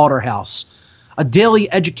the slaughterhouse, a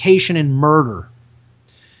daily education in murder.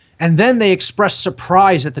 And then they express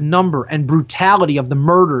surprise at the number and brutality of the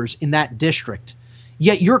murders in that district.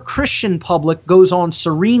 Yet your Christian public goes on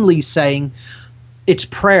serenely saying its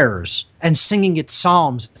prayers and singing its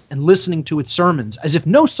psalms and listening to its sermons as if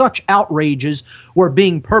no such outrages were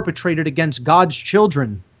being perpetrated against God's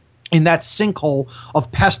children in that sinkhole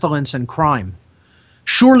of pestilence and crime.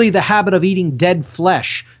 Surely the habit of eating dead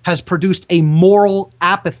flesh has produced a moral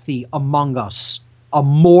apathy among us. A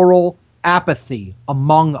moral apathy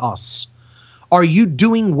among us. Are you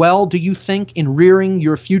doing well, do you think, in rearing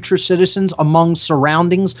your future citizens among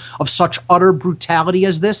surroundings of such utter brutality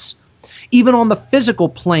as this? Even on the physical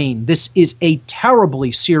plane, this is a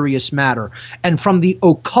terribly serious matter. And from the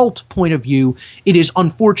occult point of view, it is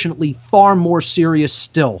unfortunately far more serious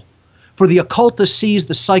still. For the occultist sees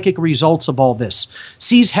the psychic results of all this,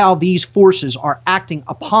 sees how these forces are acting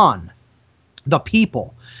upon the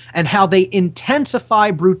people, and how they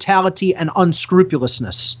intensify brutality and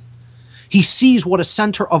unscrupulousness. He sees what a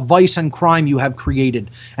center of vice and crime you have created,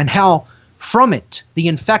 and how from it the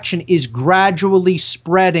infection is gradually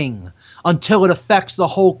spreading until it affects the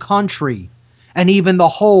whole country and even the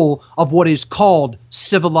whole of what is called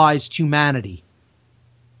civilized humanity.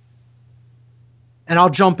 And I'll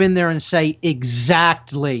jump in there and say,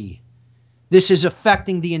 exactly. This is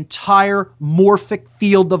affecting the entire morphic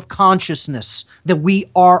field of consciousness that we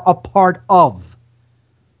are a part of.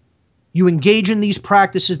 You engage in these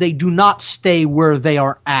practices, they do not stay where they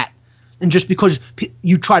are at. And just because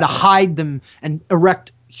you try to hide them and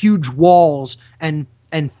erect huge walls and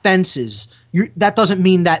fences, that doesn't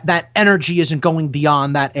mean that that energy isn't going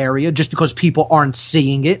beyond that area just because people aren't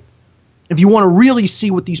seeing it. If you want to really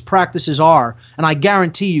see what these practices are, and I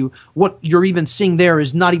guarantee you what you're even seeing there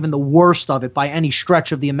is not even the worst of it by any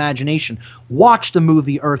stretch of the imagination, watch the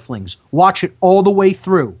movie Earthlings. Watch it all the way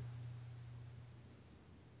through.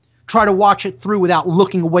 Try to watch it through without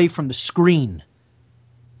looking away from the screen.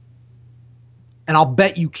 And I'll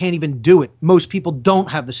bet you can't even do it. Most people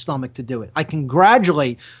don't have the stomach to do it. I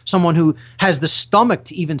congratulate someone who has the stomach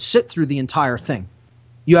to even sit through the entire thing.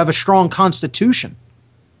 You have a strong constitution.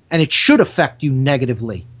 and it should affect you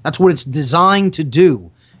negatively. That's what it's designed to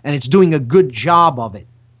do, and it's doing a good job of it,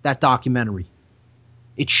 that documentary.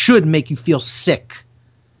 It should make you feel sick,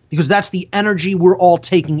 because that's the energy we're all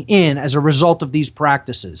taking in as a result of these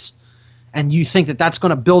practices. And you think that that's going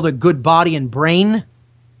to build a good body and brain?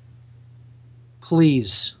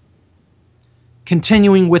 Please.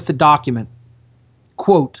 Continuing with the document,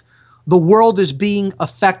 quote, "The world is being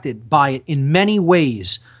affected by it in many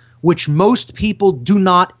ways, which most people do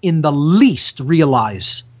not in the least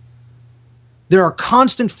realize. There are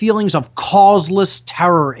constant feelings of causeless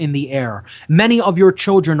terror in the air. Many of your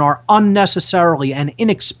children are unnecessarily and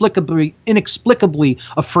inexplicably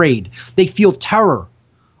afraid. They feel terror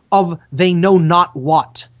of they know not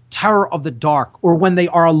what, terror of the dark, or when they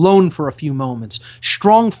are alone for a few moments.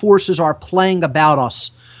 Strong forces are playing about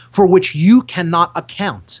us for which you cannot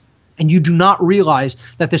account. And you do not realize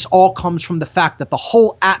that this all comes from the fact that the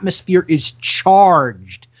whole atmosphere is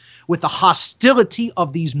charged with the hostility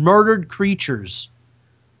of these murdered creatures.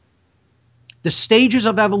 The stages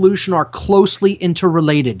of evolution are closely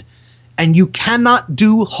interrelated, and you cannot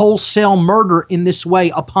do wholesale murder in this way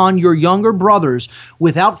upon your younger brothers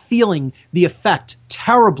without feeling the effect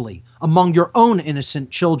terribly among your own innocent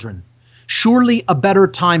children. Surely a better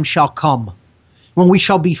time shall come, when we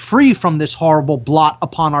shall be free from this horrible blot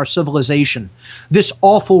upon our civilization, this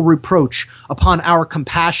awful reproach upon our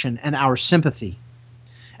compassion and our sympathy.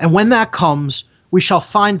 And when that comes, we shall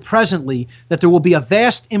find presently that there will be a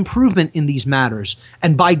vast improvement in these matters,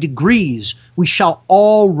 and by degrees we shall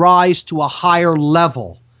all rise to a higher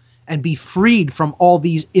level and be freed from all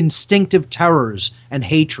these instinctive terrors and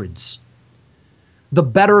hatreds. The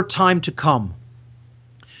better time to come.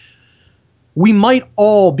 We might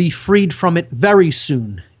all be freed from it very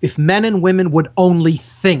soon if men and women would only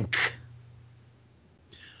think.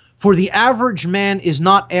 For the average man is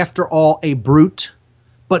not, after all, a brute,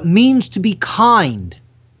 but means to be kind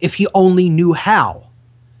if he only knew how.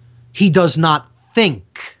 He does not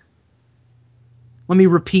think. Let me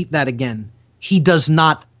repeat that again. He does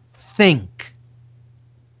not think.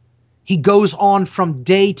 He goes on from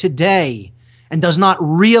day to day and does not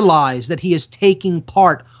realize that he is taking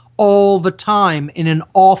part all the time in an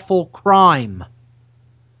awful crime.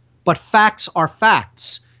 But facts are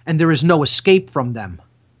facts, and there is no escape from them.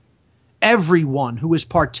 Everyone who is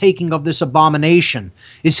partaking of this abomination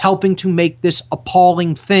is helping to make this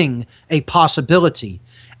appalling thing a possibility,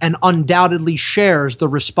 and undoubtedly shares the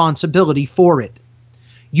responsibility for it.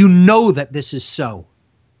 You know that this is so.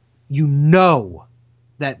 You know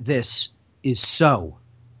that this is so.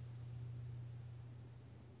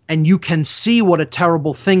 And you can see what a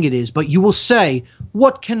terrible thing it is, but you will say,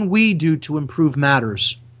 what can we do to improve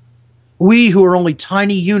matters? We who are only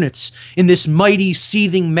tiny units in this mighty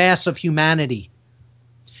seething mass of humanity.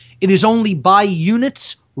 It is only by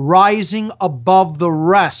units rising above the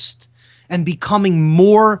rest and becoming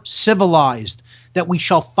more civilized that we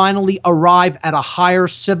shall finally arrive at a higher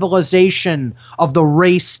civilization of the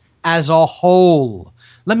race as a whole.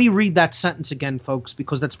 Let me read that sentence again, folks,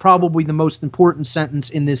 because that's probably the most important sentence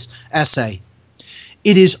in this essay.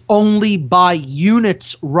 It is only by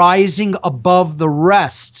units rising above the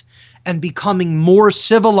rest and becoming more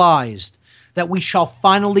civilized that we shall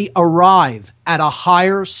finally arrive at a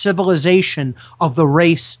higher civilization of the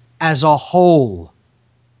race as a whole.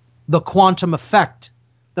 The quantum effect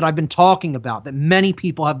that I've been talking about, that many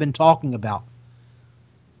people have been talking about.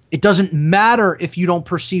 It doesn't matter if you don't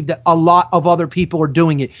perceive that a lot of other people are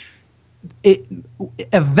doing it. It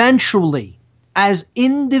eventually, as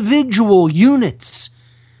individual units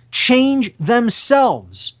change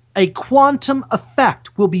themselves, a quantum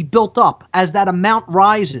effect will be built up as that amount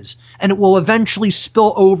rises, and it will eventually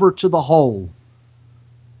spill over to the whole.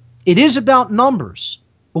 It is about numbers,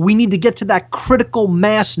 but we need to get to that critical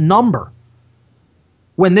mass number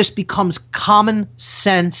when this becomes common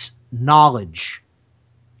sense knowledge.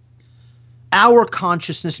 Our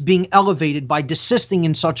consciousness being elevated by desisting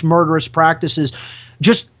in such murderous practices,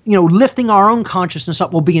 just lifting our own consciousness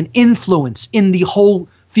up, will be an influence in the whole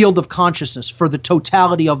field of consciousness for the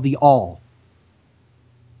totality of the all.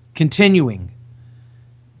 Continuing,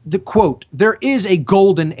 the quote, "There is a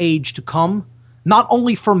golden age to come, not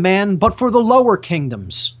only for man, but for the lower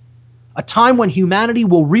kingdoms. A time when humanity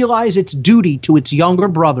will realize its duty to its younger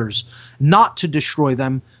brothers, not to destroy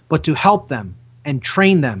them, but to help them and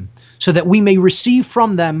train them, so that we may receive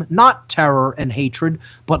from them not terror and hatred,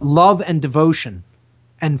 but love and devotion,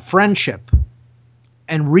 and friendship,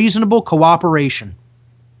 and reasonable cooperation.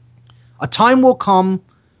 A time will come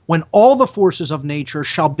when all the forces of nature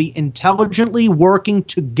shall be intelligently working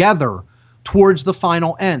together towards the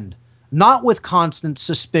final end, not with constant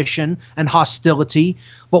suspicion and hostility,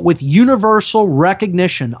 but with universal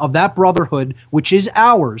recognition of that brotherhood which is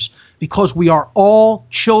ours, because we are all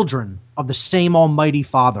children of the same Almighty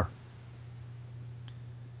Father.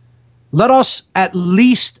 Let us at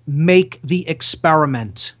least make the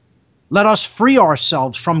experiment. Let us free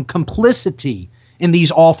ourselves from complicity in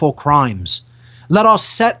these awful crimes. Let us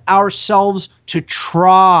set ourselves to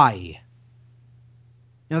try.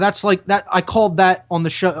 That's like that. I called that on the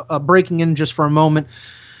show, breaking in just for a moment.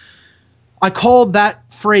 I called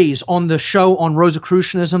that phrase on the show on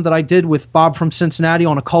Rosicrucianism that I did with Bob from Cincinnati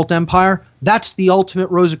on Occult Empire. That's the ultimate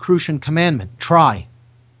Rosicrucian commandment. Try.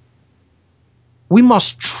 We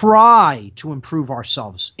must try to improve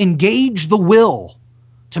ourselves. Engage the will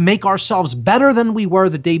to make ourselves better than we were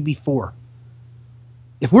the day before.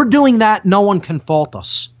 If we're doing that, no one can fault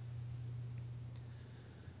us.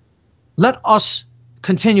 Let us,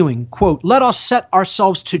 continuing, quote, let us set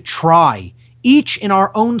ourselves to try, each in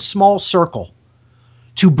our own small circle,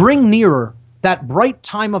 to bring nearer that bright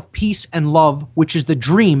time of peace and love, which is the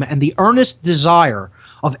dream and the earnest desire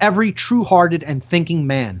of every true-hearted and thinking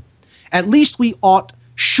man. At least we ought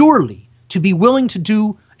surely to be willing to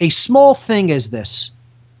do a small thing as this,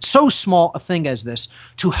 so small a thing as this,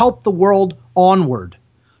 to help the world onward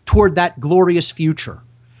toward that glorious future.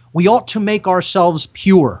 We ought to make ourselves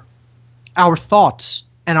pure, our thoughts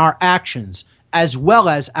and our actions, as well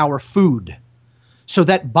as our food, so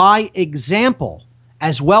that by example,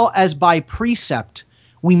 as well as by precept,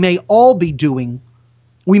 we may be doing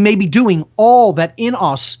all that in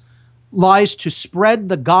us lies to spread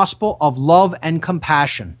the gospel of love and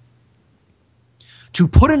compassion, to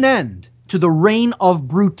put an end to the reign of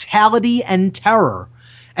brutality and terror,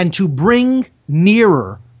 and to bring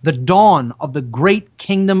nearer the dawn of the great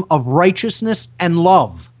kingdom of righteousness and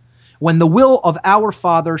love, when the will of our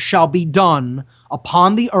Father shall be done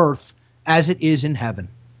upon the earth as it is in heaven.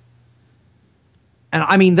 And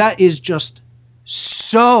I mean, that is just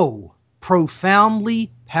so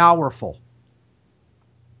profoundly powerful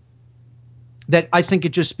that I think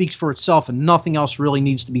it just speaks for itself, and nothing else really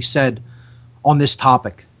needs to be said on this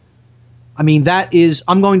topic. I mean, that is,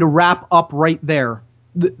 I'm going to wrap up right there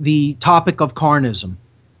the topic of carnism.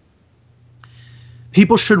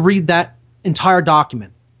 People should read that entire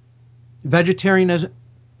document,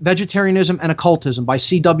 Vegetarianism and Occultism by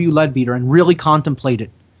C.W. Leadbeater, and really contemplate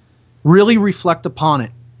it. Really reflect upon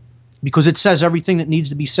it, because it says everything that needs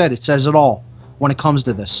to be said. It says it all when it comes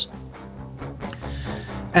to this.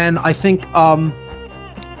 And I think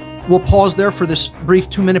we'll pause there for this brief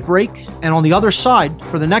 2-minute break. And on the other side,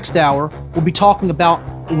 for the next hour, we'll be talking about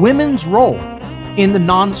women's role in the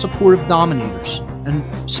non-supportive dominators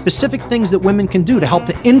and specific things that women can do to help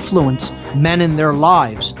to influence men in their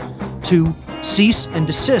lives to cease and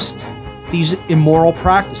desist these immoral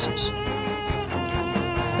practices.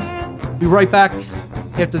 Be right back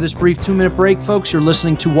after this brief 2-minute break, folks. You're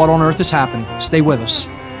listening to What on Earth is Happening. Stay with us.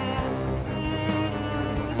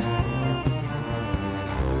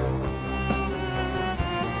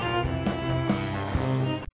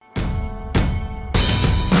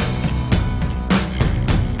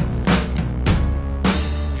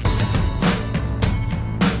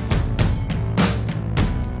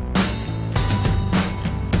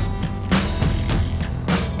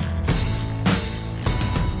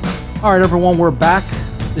 All right, everyone, we're back.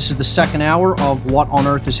 This is the second hour of What on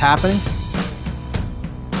Earth is Happening.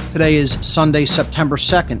 Today is Sunday, September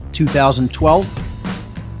 2nd,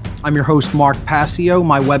 2012. I'm your host, Mark Passio.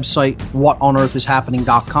 My website,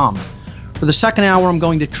 whatonearthishappening.com. For the second hour, I'm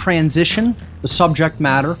going to transition the subject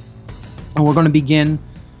matter, and we're going to begin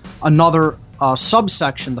another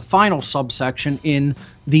subsection, the final subsection in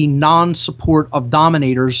the non-support of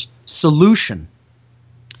dominators solution.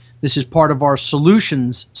 This is part of our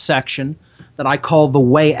solutions section that I call the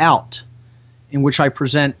way out, in which I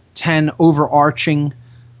present 10 overarching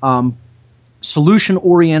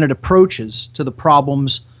solution-oriented approaches to the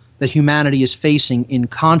problems that humanity is facing in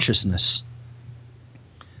consciousness.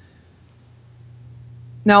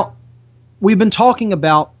 Now, we've been talking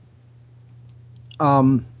about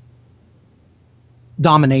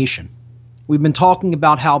domination. We've been talking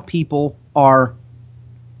about how people are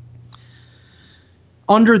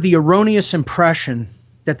under the erroneous impression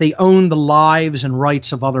that they own the lives and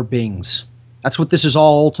rights of other beings. That's what this is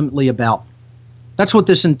all ultimately about. That's what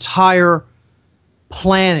this entire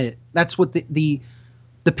planet, that's what the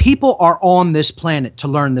people are on this planet to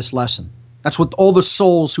learn this lesson. That's what all the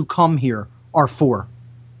souls who come here are for.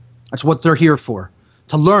 That's what they're here for,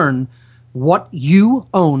 to learn what you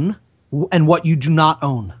own and what you do not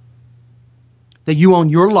own. That you own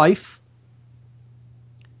your life,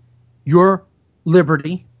 your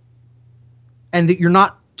liberty, and that you're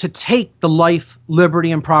not to take the life,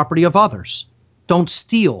 liberty, and property of others. Don't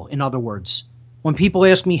steal, in other words. When people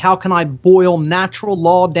ask me, how can I boil natural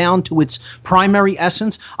law down to its primary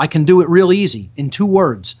essence? I can do it real easy in 2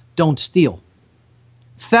 words: don't steal.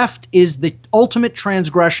 Theft is the ultimate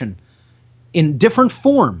transgression in different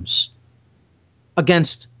forms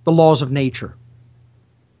against the laws of nature.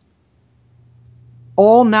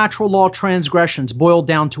 All natural law transgressions boil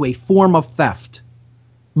down to a form of theft.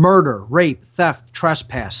 Murder, rape, theft,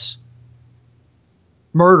 trespass.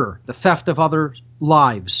 Murder, the theft of other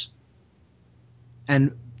lives.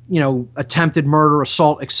 And, attempted murder,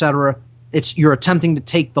 assault, etc. You're attempting to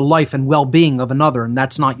take the life and well-being of another, and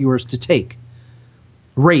that's not yours to take.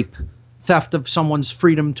 Rape, theft of someone's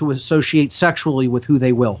freedom to associate sexually with who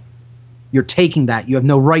they will. You're taking that. You have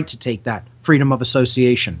no right to take that. Freedom of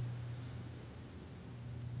association.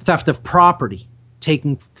 Theft of property,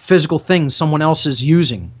 taking physical things someone else is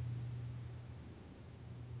using.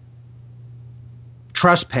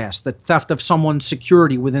 Trespass, the theft of someone's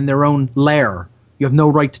security within their own lair. You have no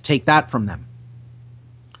right to take that from them.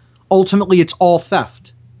 Ultimately, it's all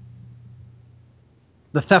theft.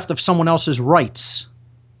 The theft of someone else's rights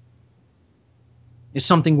is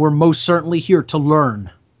something we're most certainly here to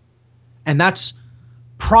learn. And that's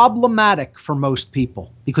problematic for most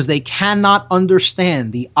people because they cannot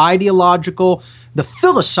understand the ideological, the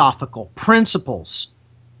philosophical principles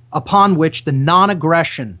upon which the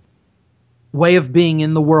non-aggression way of being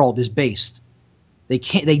in the world is based. They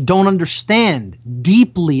don't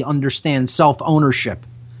deeply understand self-ownership.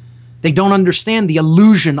 They don't understand the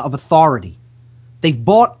illusion of authority. They've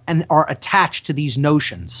bought and are attached to these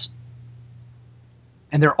notions.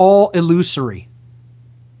 And they're all illusory.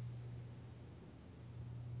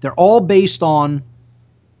 They're all based on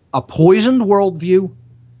a poisoned worldview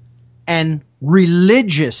and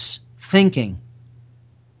religious thinking.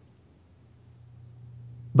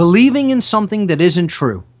 Believing in something that isn't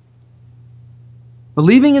true.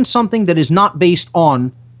 Believing in something that is not based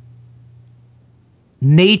on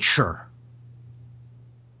nature.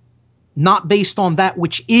 Not based on that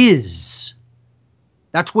which is.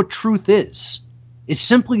 That's what truth is. It's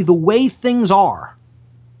simply the way things are.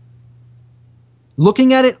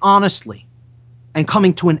 Looking at it honestly and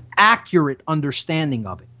coming to an accurate understanding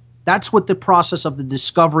of it. That's what the process of the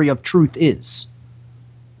discovery of truth is.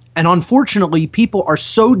 And unfortunately, people are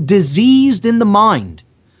so diseased in the mind.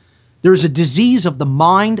 There's a disease of the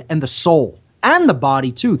mind and the soul, and the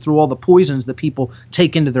body too, through all the poisons that people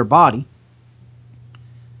take into their body.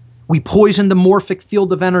 We poison the morphic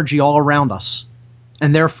field of energy all around us,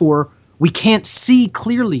 and therefore we can't see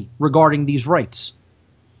clearly regarding these rights.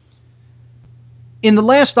 In the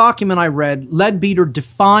last document I read, Leadbeater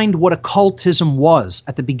defined what occultism was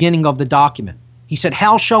at the beginning of the document. He said,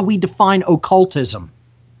 how shall we define occultism?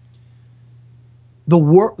 The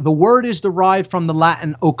word is derived from the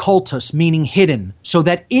Latin occultus, meaning hidden, so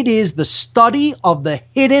that it is the study of the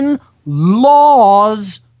hidden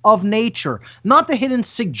laws of nature, not the hidden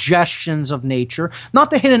suggestions of nature, not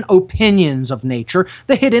the hidden opinions of nature,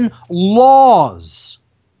 the hidden laws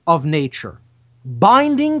of nature.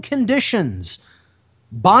 Binding conditions.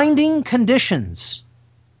 Binding conditions.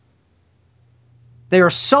 They are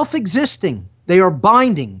self-existing, they are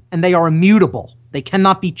binding, and they are immutable. They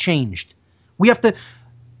cannot be changed.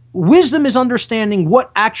 Wisdom is understanding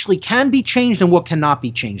what actually can be changed and what cannot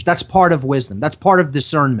be changed. That's part of wisdom. That's part of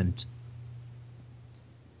discernment.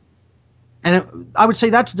 And I would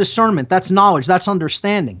say that's discernment, that's knowledge, that's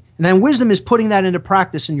understanding. And then wisdom is putting that into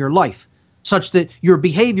practice in your life, such that your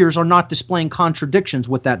behaviors are not displaying contradictions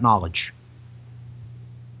with that knowledge.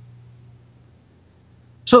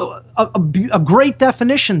 So a great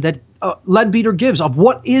definition that Leadbeater gives of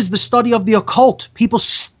what is the study of the occult. People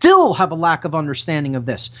still have a lack of understanding of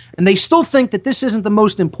this. And they still think that this isn't the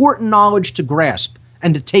most important knowledge to grasp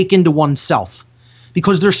and to take into oneself.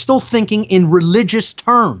 Because they're still thinking in religious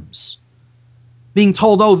terms. Being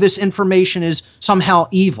told, oh, this information is somehow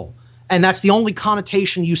evil. And that's the only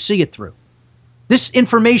connotation you see it through. This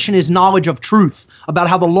information is knowledge of truth about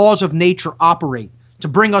how the laws of nature operate, to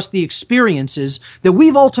bring us the experiences that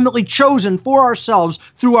we've ultimately chosen for ourselves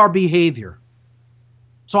through our behavior.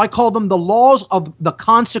 So I call them the laws of the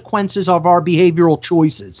consequences of our behavioral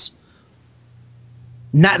choices.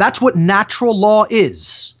 That's what natural law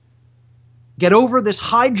is. Get over this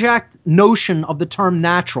hijacked notion of the term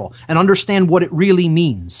natural and understand what it really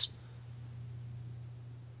means.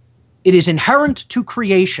 It is inherent to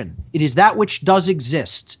creation. It is that which does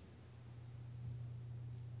exist.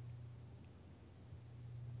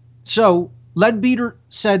 So, Leadbeater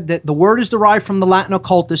said that the word is derived from the Latin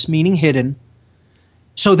occultus, meaning hidden,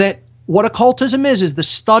 so that what occultism is the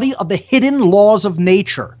study of the hidden laws of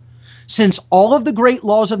nature. Since all of the great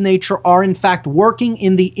laws of nature are in fact working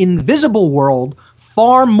in the invisible world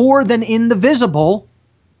far more than in the visible,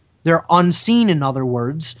 they're unseen, in other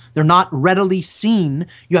words. They're not readily seen.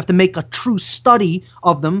 You have to make a true study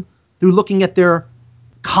of them through looking at their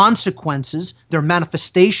consequences, their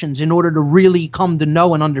manifestations, in order to really come to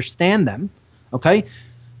know and understand them. Okay?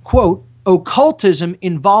 Quote, occultism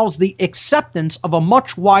involves the acceptance of a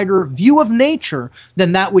much wider view of nature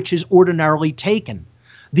than that which is ordinarily taken.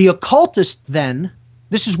 The occultist, then,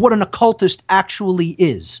 this is what an occultist actually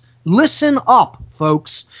is. Listen up,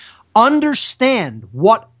 folks. Understand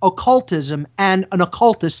what occultism and an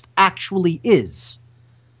occultist actually is.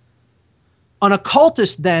 An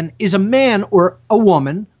occultist, then, is a man or a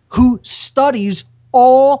woman who studies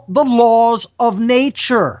all the laws of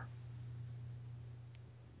nature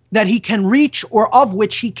that he can reach or of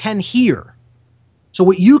which he can hear. So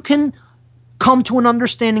what you can come to an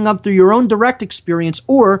understanding of through your own direct experience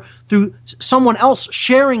or through someone else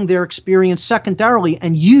sharing their experience secondarily,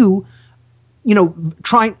 and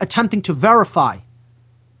attempting to verify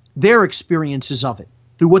their experiences of it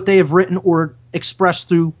through what they have written or expressed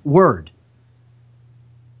through word.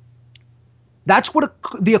 That's what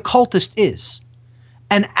the occultist is.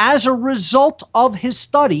 And as a result of his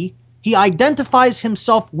study, he identifies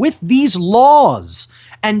himself with these laws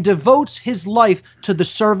and devotes his life to the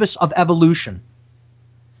service of evolution.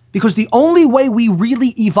 Because the only way we really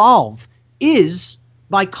evolve is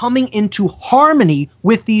by coming into harmony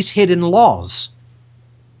with these hidden laws.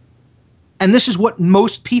 And this is what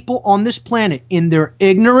most people on this planet, in their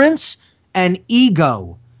ignorance and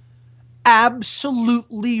ego,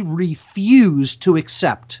 absolutely refuse to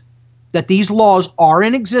accept that these laws are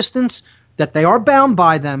in existence, that they are bound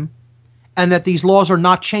by them, and that these laws are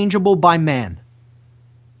not changeable by man.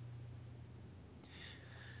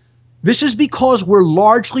 This is because we're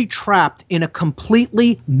largely trapped in a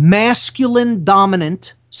completely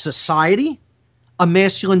masculine-dominant society, a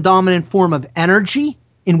masculine-dominant form of energy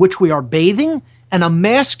in which we are bathing, and a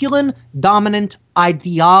masculine-dominant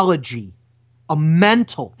ideology, a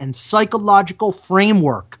mental and psychological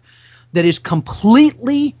framework that is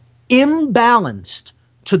completely imbalanced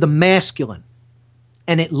to the masculine,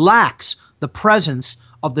 and it lacks the presence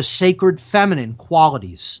of the sacred feminine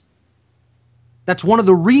qualities. That's one of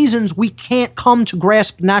the reasons we can't come to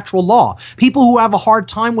grasp natural law. People who have a hard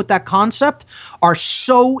time with that concept are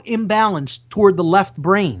so imbalanced toward the left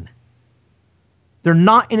brain. They're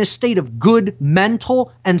not in a state of good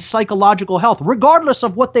mental and psychological health, regardless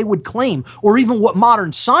of what they would claim, or even what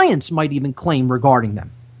modern science might even claim regarding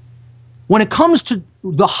them. When it comes to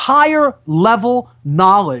the higher level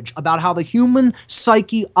knowledge about how the human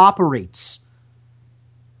psyche operates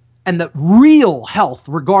and the real health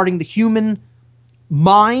regarding the human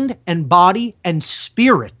mind and body and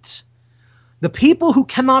spirit, the people who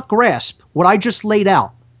cannot grasp what I just laid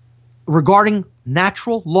out regarding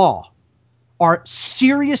natural law are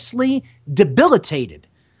seriously debilitated.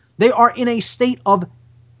 They are in a state of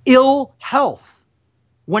ill health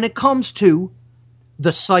when it comes to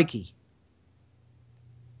the psyche,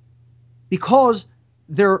 because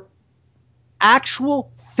their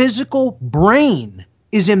actual physical brain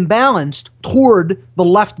is imbalanced toward the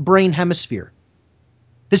left brain hemisphere.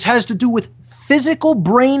 This has to do with physical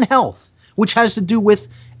brain health, which has to do with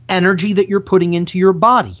energy that you're putting into your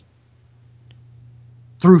body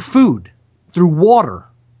through food, through water,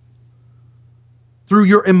 through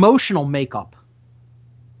your emotional makeup,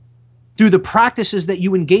 through the practices that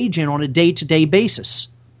you engage in on a day-to-day basis.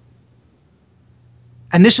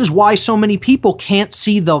 And this is why so many people can't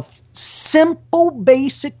see the simple,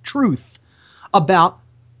 basic truth about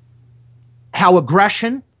how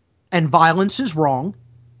aggression and violence is wrong.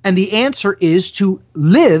 And the answer is to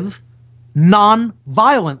live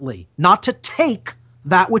non-violently, not to take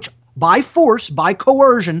that which by force, by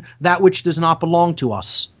coercion, that which does not belong to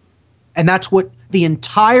us. And that's what the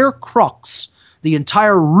entire crux, the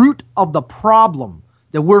entire root of the problem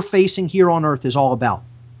that we're facing here on earth is all about.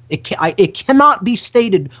 It cannot be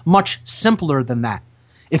stated much simpler than that.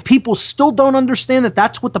 If people still don't understand that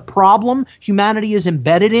that's what the problem humanity is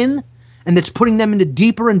embedded in, and that's putting them into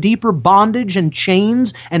deeper and deeper bondage and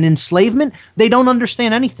chains and enslavement, they don't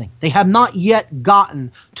understand anything. They have not yet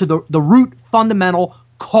gotten to the root fundamental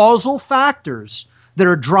causal factors that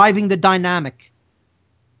are driving the dynamic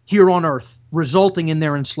here on earth, resulting in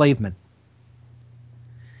their enslavement.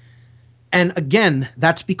 And again,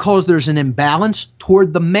 that's because there's an imbalance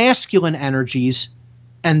toward the masculine energies,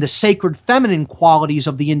 and the sacred feminine qualities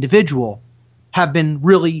of the individual have been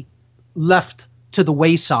really left to the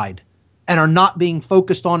wayside and are not being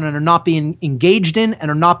focused on and are not being engaged in and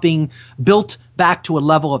are not being built back to a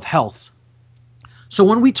level of health. So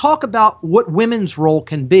when we talk about what women's role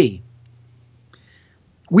can be,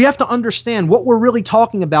 we have to understand what we're really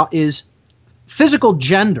talking about is physical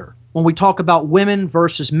gender. When we talk about women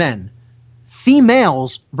versus men,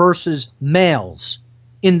 females versus males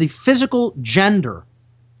in the physical gender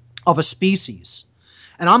of a species.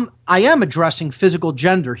 And I am addressing physical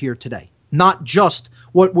gender here today, not just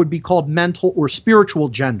what would be called mental or spiritual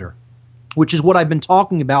gender, which is what I've been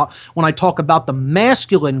talking about when I talk about the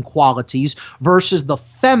masculine qualities versus the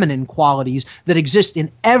feminine qualities that exist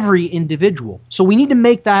in every individual. So we need to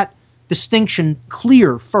make that distinction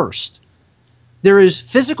clear first. There is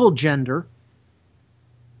physical gender,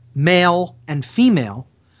 male and female.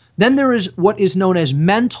 Then there is what is known as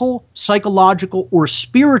mental, psychological, or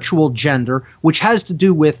spiritual gender, which has to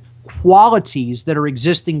do with qualities that are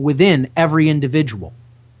existing within every individual.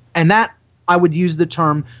 And that I would use the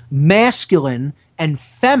term masculine and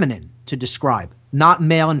feminine to describe, not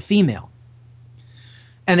male and female.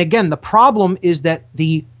 And again, the problem is that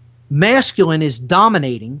the masculine is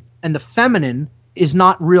dominating and the feminine is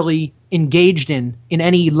not really engaged in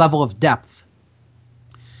any level of depth.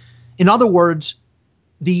 In other words,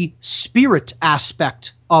 the spirit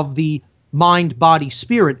aspect of the mind, body,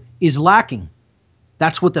 spirit is lacking.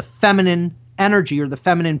 That's what the feminine energy or the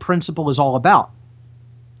feminine principle is all about.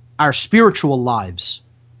 Our spiritual lives.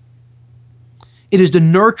 It is the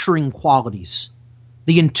nurturing qualities,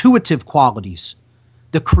 the intuitive qualities,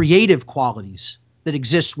 the creative qualities that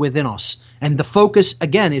exist within us. And the focus,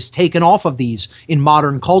 again, is taken off of these in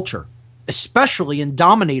modern culture, especially in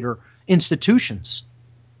dominator institutions.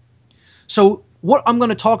 So what I'm going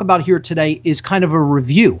to talk about here today is kind of a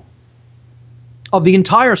review of the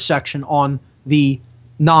entire section on the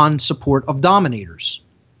non-support of dominators.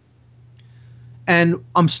 And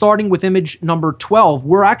I'm starting with image number 12.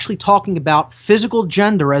 We're actually talking about physical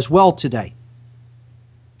gender as well today.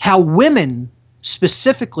 How women,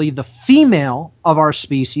 specifically the female of our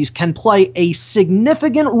species, can play a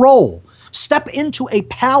significant role, step into a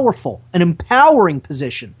powerful and empowering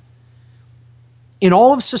position in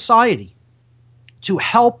all of society to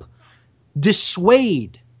help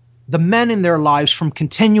dissuade the men in their lives from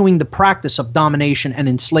continuing the practice of domination and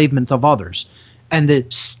enslavement of others and the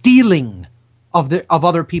stealing of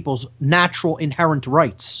other people's natural inherent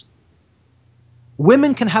rights.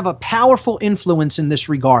 Women can have a powerful influence in this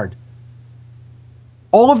regard.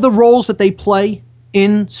 All of the roles that they play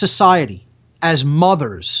in society as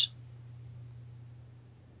mothers,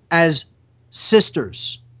 as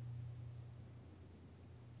sisters,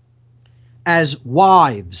 as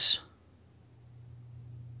wives,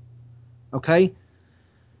 okay?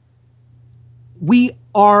 We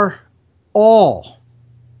are all,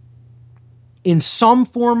 in some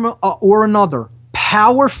form or another,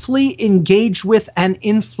 powerfully engaged with and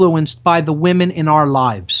influenced by the women in our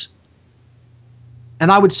lives.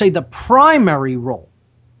 And I would say the primary role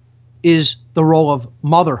is the role of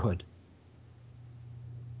motherhood.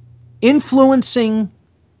 Influencing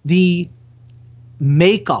the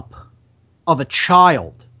makeup of a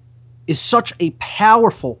child is such a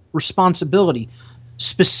powerful responsibility,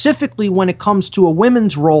 specifically when it comes to a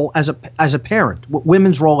women's role as a parent,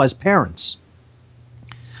 women's role as parents.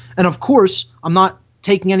 And of course, I'm not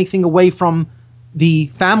taking anything away from the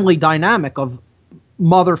family dynamic of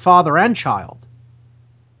mother, father, and child.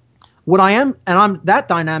 What I am, that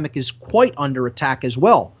dynamic is quite under attack as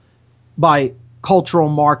well by cultural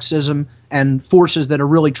Marxism and forces that are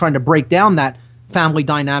really trying to break down that family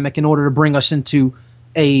dynamic in order to bring us into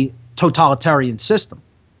a totalitarian system.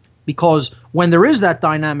 Because when there is that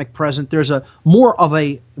dynamic present, there's a more of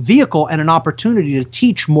a vehicle and an opportunity to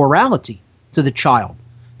teach morality to the child.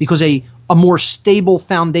 Because a more stable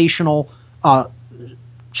foundational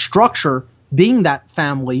structure, being that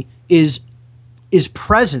family, is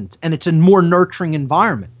present, and it's a more nurturing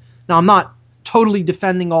environment. Now, I'm not totally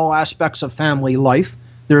defending all aspects of family life.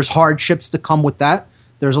 There's hardships that come with that.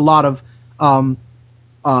 There's a lot of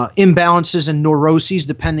imbalances and neuroses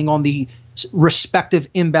depending on the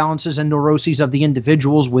respective imbalances and neuroses of the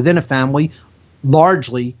individuals within a family,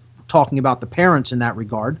 largely talking about the parents in that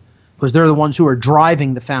regard, because they're the ones who are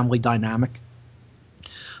driving the family dynamic.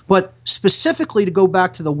 But specifically to go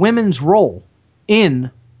back to the women's role in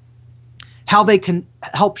how they can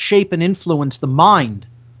help shape and influence the mind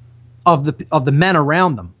of the men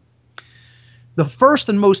around them. The first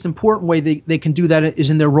and most important way they can do that is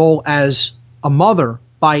in their role as a mother,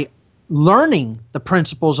 by learning the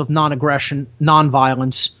principles of non-aggression,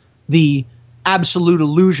 non-violence, the absolute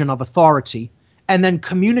illusion of authority, and then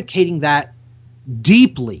communicating that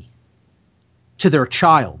deeply to their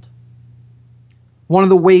child. One of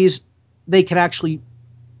the ways they could actually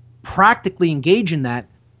practically engage in that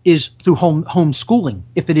is through homeschooling,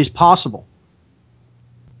 if it is possible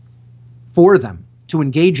for them to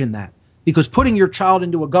engage in that. Because putting your child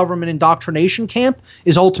into a government indoctrination camp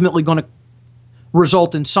is ultimately going to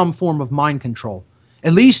result in some form of mind control.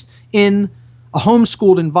 At least in a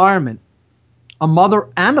homeschooled environment, a mother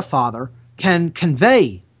and a father can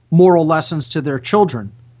convey moral lessons to their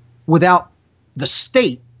children without the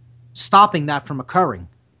state stopping that from occurring.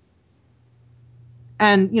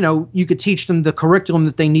 And, you could teach them the curriculum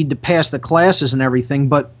that they need to pass the classes and everything,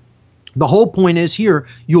 but the whole point is here,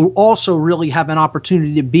 you'll also really have an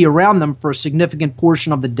opportunity to be around them for a significant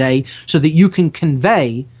portion of the day so that you can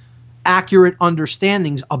convey accurate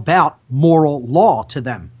understandings about moral law to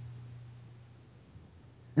them.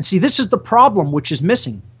 And see, this is the problem which is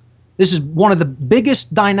missing. This is one of the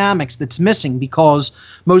biggest dynamics that's missing because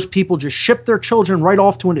most people just ship their children right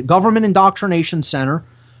off to a government indoctrination center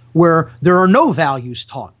where there are no values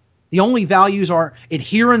taught. The only values are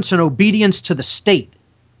adherence and obedience to the state.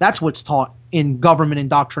 That's what's taught in government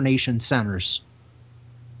indoctrination centers.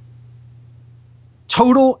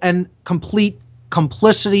 Total and complete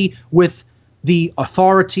complicity with the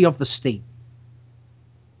authority of the state.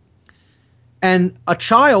 And a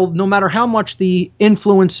child, no matter how much the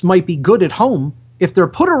influence might be good at home, if they're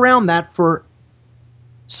put around that for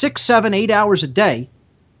 6, 7, 8 hours a day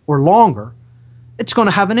or longer, it's going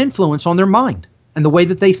to have an influence on their mind and the way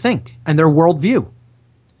that they think and their worldview.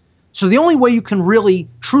 So the only way you can really,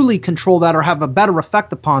 truly control that or have a better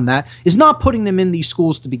effect upon that is not putting them in these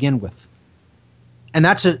schools to begin with. And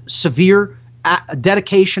that's a severe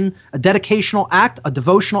dedication, a dedicational act, a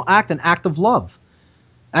devotional act, an act of love.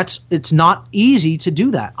 It's not easy to do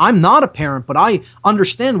that. I'm not a parent, but I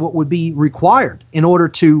understand what would be required in order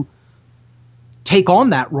to take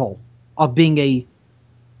on that role of being a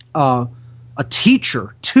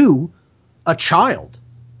teacher to a child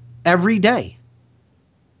every day.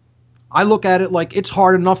 I look at it like it's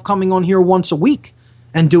hard enough coming on here once a week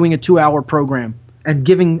and doing a 2-hour program and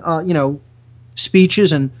giving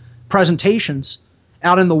speeches and presentations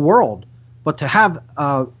out in the world, but to have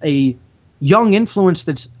a young influence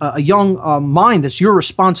that's a young mind that's your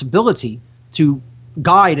responsibility to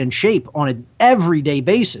guide and shape on an everyday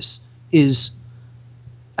basis is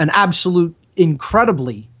an absolute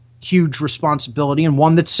incredibly huge responsibility and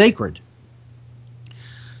one that's sacred.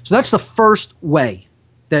 So that's the first way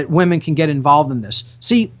that women can get involved in this.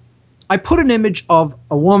 See, I put an image of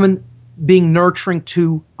a woman being nurturing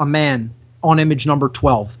to a man on image number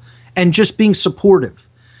 12 and just being supportive.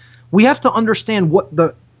 We have to understand what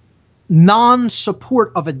the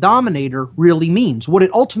non-support of a dominator really means. What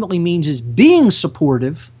it ultimately means is being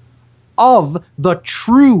supportive of the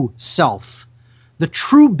true self, the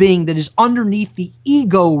true being that is underneath the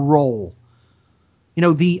ego role.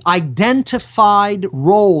 The identified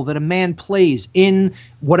role that a man plays in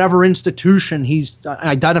whatever institution he's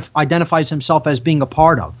identifies himself as being a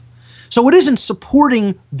part of. So it isn't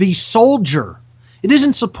supporting the soldier. It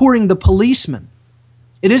isn't supporting the policeman.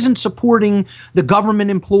 It isn't supporting the government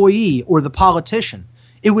employee or the politician.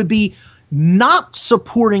 It would be not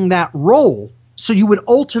supporting that role, so you would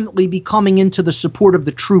ultimately be coming into the support of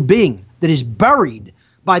the true being that is buried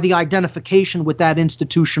by the identification with that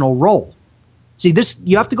institutional role. See, this,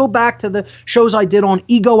 you have to go back to the shows I did on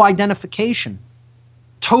ego identification,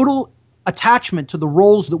 total attachment to the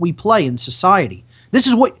roles that we play in society. This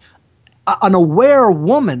is what an aware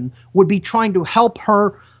woman would be trying to help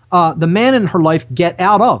her, the man in her life, get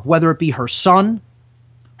out of, whether it be her son,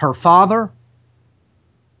 her father,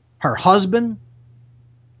 her husband,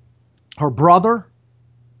 her brother,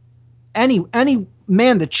 any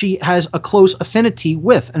man that she has a close affinity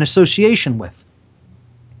with, an association with.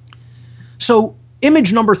 So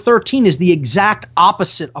image number 13 is the exact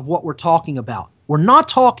opposite of what we're talking about. We're not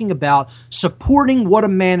talking about supporting what a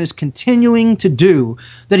man is continuing to do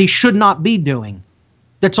that he should not be doing,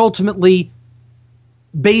 that's ultimately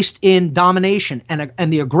based in domination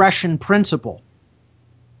and the aggression principle.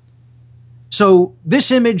 So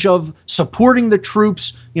this image of supporting the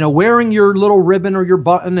troops, wearing your little ribbon or your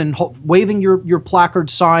button and waving your placard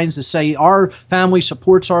signs to say our family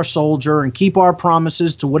supports our soldier and keep our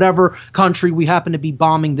promises to whatever country we happen to be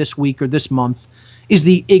bombing this week or this month is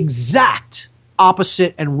the exact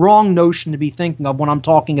opposite and wrong notion to be thinking of when I'm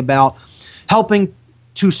talking about helping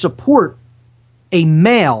to support a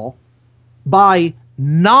male by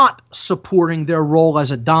not supporting their role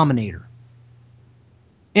as a dominator.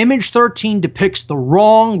 Image 13 depicts the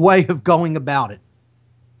wrong way of going about it,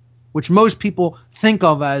 which most people think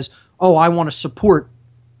of as, oh, I want to support,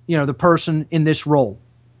 the person in this role.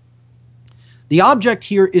 The object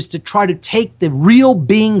here is to try to take the real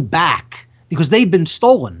being back because they've been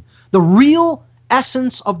stolen. The real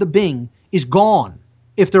essence of the being is gone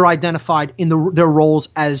if they're identified in their roles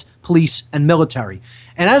as police and military.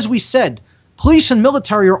 And as we said, police and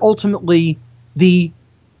military are ultimately the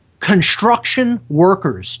construction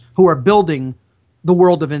workers who are building the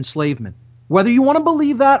world of enslavement. Whether you want to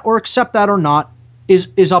believe that or accept that or not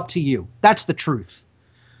is up to you. That's the truth.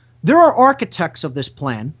 There are architects of this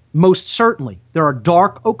plan, most certainly. There are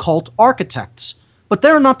dark occult architects, but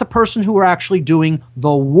they're not the person who are actually doing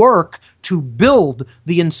the work to build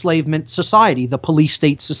the enslavement society, the police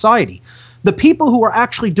state society. The people who are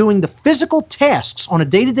actually doing the physical tasks on a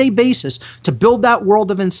day-to-day basis to build that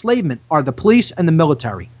world of enslavement are the police and the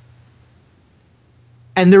military.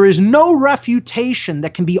 And there is no refutation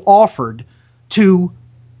that can be offered to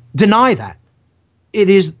deny that. It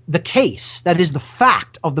is the case. That is the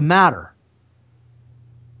fact of the matter.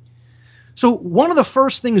 So one of the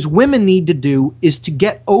first things women need to do is to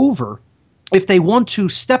get over, if they want to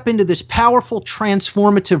step into this powerful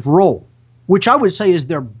transformative role, which I would say is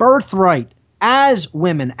their birthright as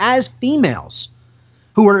women, as females,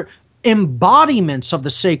 who are embodiments of the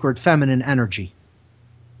sacred feminine energy.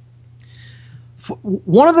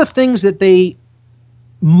 One of the things that they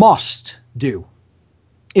must do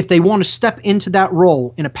if they want to step into that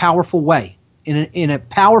role in a powerful way, in a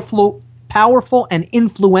powerful and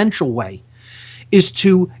influential way, is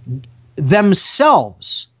to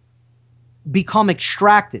themselves become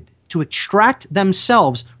extracted, to extract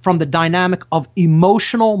themselves from the dynamic of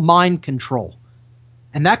emotional mind control.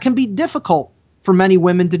 And that can be difficult for many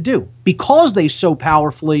women to do because they so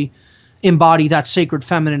powerfully embody that sacred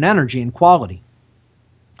feminine energy and quality.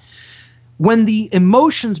 When the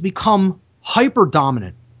emotions become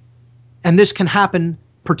hyper-dominant, and this can happen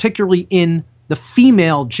particularly in the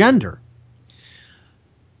female gender,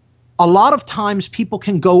 a lot of times people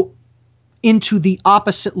can go into the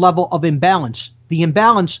opposite level of imbalance, the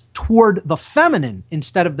imbalance toward the feminine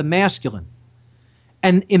instead of the masculine.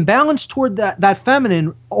 And imbalance toward that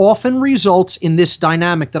feminine often results in this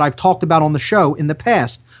dynamic that I've talked about on the show in the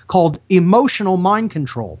past called emotional mind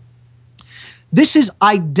control. This is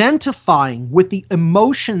identifying with the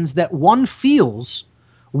emotions that one feels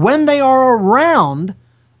when they are around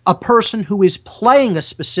a person who is playing a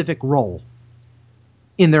specific role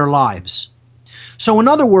in their lives. So in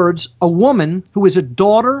other words, a woman who is a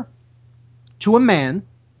daughter to a man,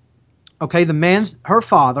 okay, the man's her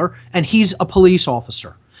father, and he's a police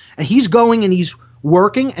officer. And he's going and he's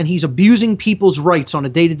working and he's abusing people's rights on a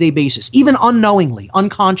day-to-day basis, even unknowingly,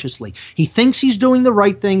 unconsciously. He thinks he's doing the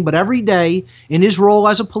right thing, but every day in his role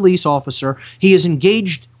as a police officer, he is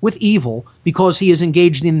engaged with evil because he is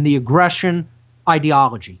engaged in the aggression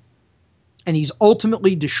ideology. And he's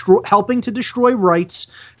ultimately helping to destroy rights,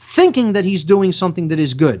 thinking that he's doing something that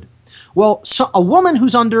is good. Well, so a woman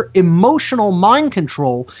who's under emotional mind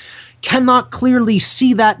control cannot clearly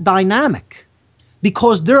see that dynamic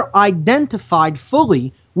because they're identified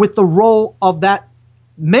fully with the role of that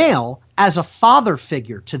male as a father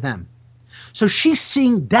figure to them. So she's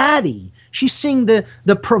seeing daddy. She's seeing the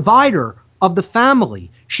provider of the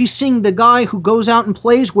family. She's seeing the guy who goes out and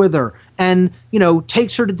plays with her and,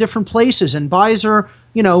 takes her to different places and buys her,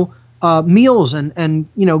 meals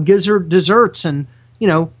and gives her desserts and,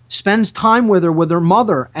 spends time with her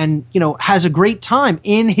mother and, has a great time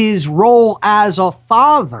in his role as a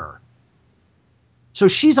father. So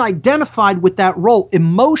she's identified with that role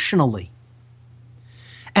emotionally.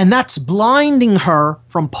 And that's blinding her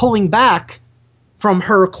from pulling back from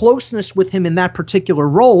her closeness with him in that particular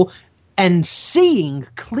role and seeing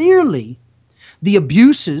clearly the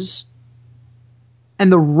abuses and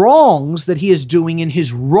the wrongs that he is doing in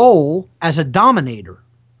his role as a dominator.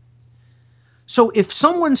 So if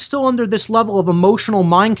someone's still under this level of emotional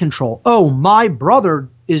mind control, oh, my brother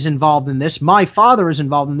is involved in this, my father is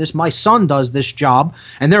involved in this, my son does this job,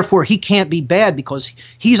 and therefore he can't be bad because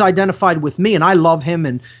he's identified with me and I love him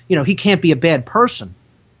and, he can't be a bad person.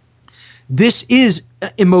 This is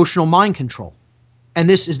emotional mind control. And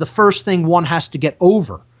this is the first thing one has to get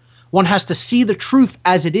over. One has to see the truth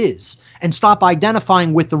as it is and stop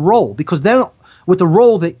identifying with the role, because then with the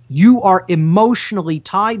role that you are emotionally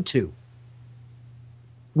tied to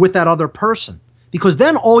with that other person, because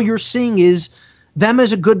then all you're seeing is them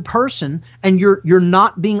as a good person and you're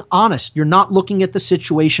not being honest. You're not looking at the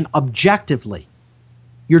situation objectively.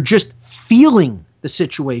 You're just feeling the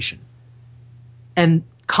situation. And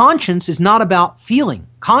conscience is not about feeling.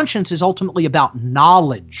 Conscience is ultimately about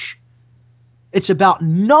knowledge. It's about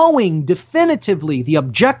knowing definitively the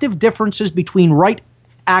objective differences between right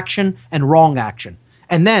action and wrong action.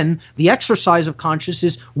 And then the exercise of conscience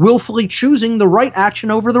is willfully choosing the right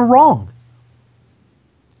action over the wrong.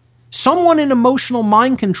 Someone in emotional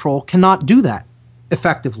mind control cannot do that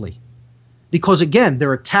effectively because, again,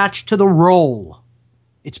 they're attached to the role.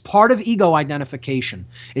 It's part of ego identification.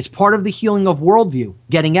 It's part of the healing of worldview,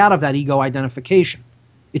 getting out of that ego identification.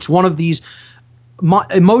 It's one of these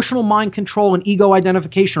emotional mind control and ego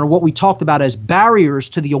identification are what we talked about as barriers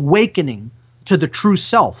to the awakening to the true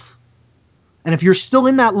self. And if you're still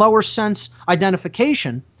in that lower sense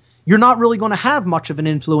identification, you're not really going to have much of an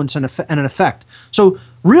influence and an effect. So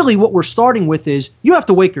really what we're starting with is you have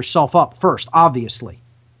to wake yourself up first, obviously.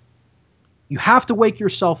 You have to wake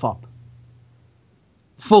yourself up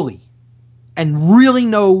fully and really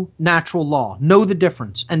know natural law, know the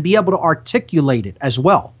difference, and be able to articulate it as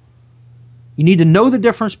well. You need to know the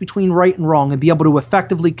difference between right and wrong and be able to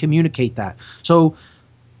effectively communicate that. So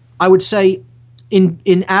I would say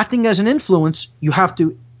in acting as an influence, you have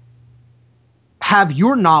to have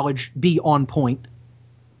your knowledge be on point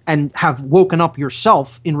and have woken up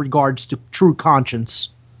yourself in regards to true conscience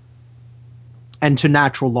and to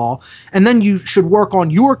natural law. And then you should work on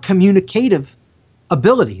your communicative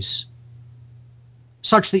abilities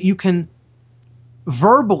such that you can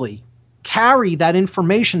verbally carry that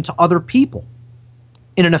information to other people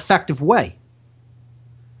in an effective way.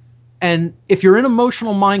 And if you're in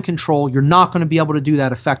emotional mind control, you're not going to be able to do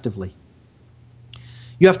that effectively.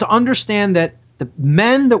 You have to understand that the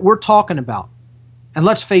men that we're talking about, and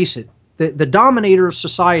let's face it, the dominator of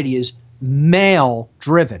society is male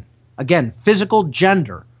driven. Again, physical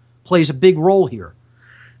gender plays a big role here.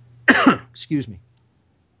 Excuse me.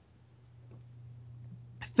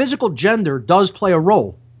 Physical gender does play a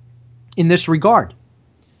role in this regard.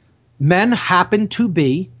 Men happen to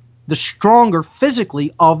be the stronger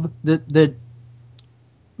physically of the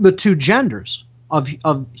two genders of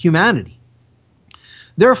humanity.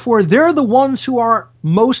 Therefore, they're the ones who are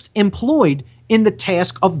most employed in the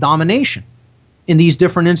task of domination in these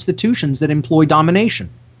different institutions that employ domination.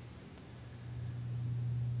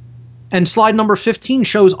 And slide number 15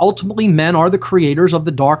 shows ultimately men are the creators of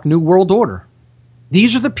the dark new world order.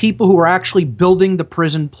 These are the people who are actually building the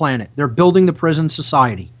prison planet. They're building the prison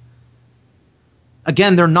society.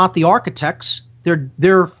 Again, they're not the architects.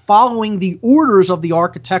 They're following the orders of the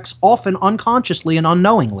architects, often unconsciously and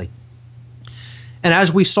unknowingly. And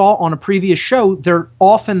as we saw on a previous show, they're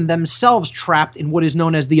often themselves trapped in what is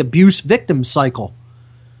known as the abuse victim cycle.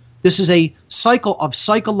 This is a cycle of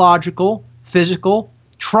psychological, physical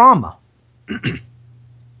trauma.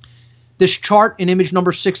 This chart in image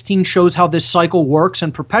number 16 shows how this cycle works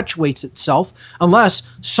and perpetuates itself unless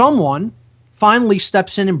someone finally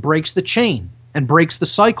steps in and breaks the chain and breaks the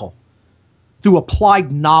cycle through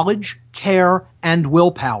applied knowledge, care, and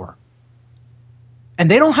willpower.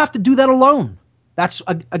 And they don't have to do that alone. That's,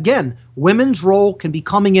 again, women's role can be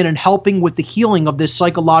coming in and helping with the healing of this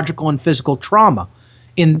psychological and physical trauma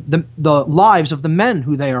in the lives of the men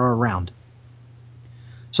who they are around.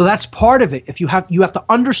 So that's part of it. If you have to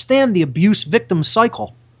understand the abuse victim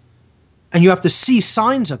cycle, and you have to see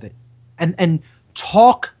signs of it and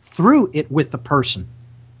talk through it with the person.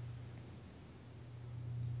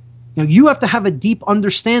 You know, you have to have a deep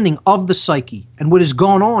understanding of the psyche and what is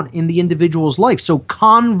going on in the individual's life. So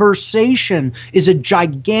conversation is a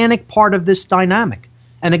gigantic part of this dynamic.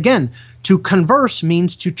 And again, to converse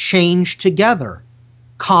means to change together.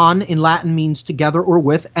 Con in Latin means together or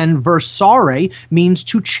with, and versare means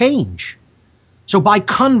to change. So by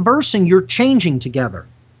conversing, you're changing together.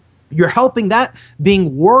 You're helping that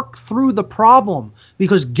being work through the problem,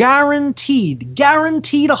 because guaranteed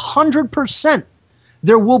 100%,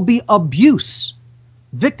 there will be abuse,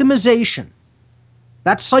 victimization.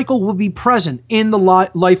 That cycle will be present in the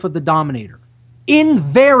life of the dominator.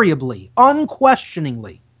 Invariably,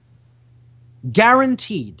 unquestioningly,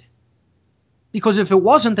 guaranteed. Because if it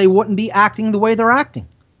wasn't, they wouldn't be acting the way they're acting.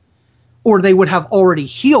 Or they would have already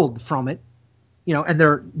healed from it, you know, and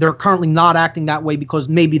they're currently not acting that way because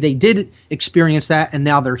maybe they did experience that and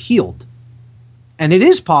now they're healed. And it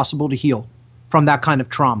is possible to heal from that kind of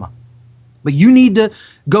trauma. But you need to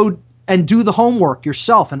go and do the homework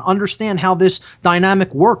yourself and understand how this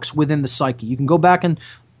dynamic works within the psyche. You can go back and,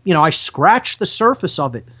 you know, I scratched the surface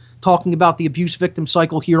of it talking about the abuse victim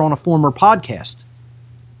cycle here on a former podcast.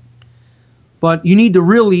 But you need to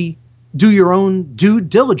really do your own due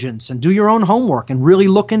diligence and do your own homework and really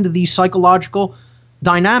look into these psychological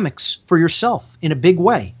dynamics for yourself in a big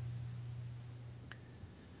way.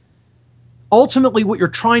 Ultimately, what you're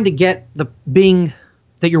trying to get the being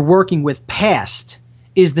that you're working with past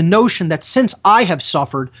is the notion that since I have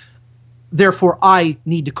suffered, therefore I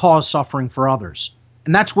need to cause suffering for others.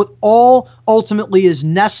 And that's what all ultimately is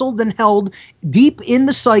nestled and held deep in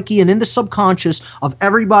the psyche and in the subconscious of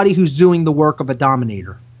everybody who's doing the work of a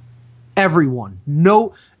dominator. Everyone.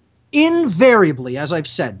 No, invariably, as I've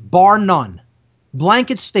said, bar none.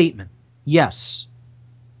 Blanket statement. Yes.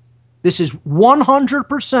 This is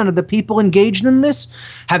 100% of the people engaged in this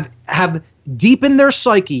have deep in their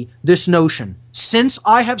psyche this notion. Since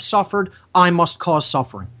I have suffered, I must cause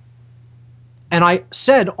suffering. And I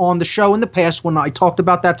said on the show in the past when I talked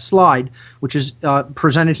about that slide, which is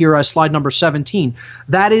presented here as slide number 17,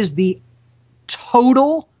 that is the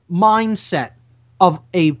total mindset of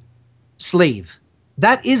a slave.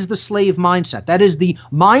 That is the slave mindset. That is the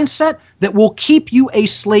mindset that will keep you a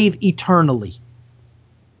slave eternally.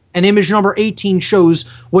 And image number 18 shows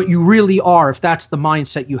what you really are if that's the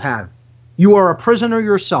mindset you have. You are a prisoner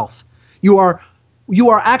yourself. You are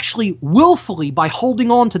actually willfully, by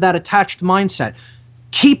holding on to that attached mindset,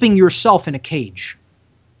 keeping yourself in a cage,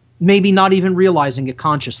 maybe not even realizing it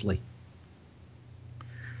consciously.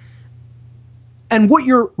 And what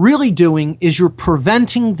you're really doing is you're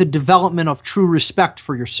preventing the development of true respect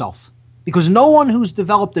for yourself, because no one who's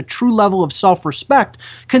developed a true level of self-respect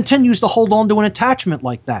continues to hold on to an attachment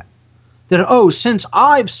like that. That, oh, since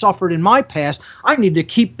I've suffered in my past, I need to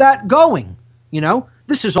keep that going.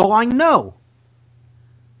 This is all I know.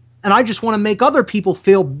 And I just want to make other people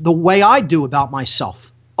feel the way I do about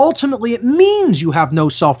myself. Ultimately, it means you have no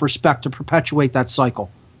self-respect to perpetuate that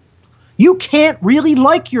cycle. You can't really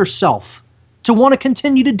like yourself to want to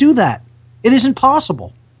continue to do that. It isn't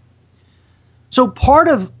possible. So part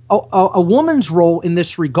of a woman's role in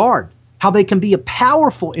this regard, how they can be a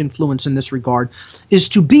powerful influence in this regard, is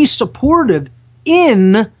to be supportive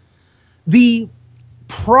in the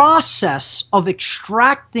process of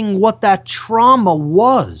extracting what that trauma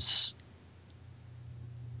was.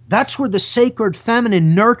 That's where the sacred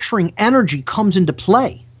feminine nurturing energy comes into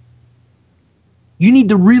play. You need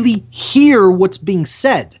to really hear what's being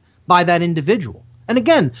said by that individual. And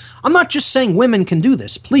again, I'm not just saying women can do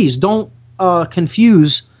this. Please don't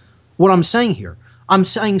confuse what I'm saying here. I'm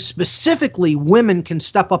saying specifically women can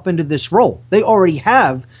step up into this role. They already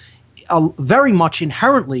have very much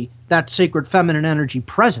inherently that sacred feminine energy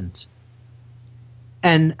present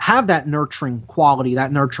and have that nurturing quality,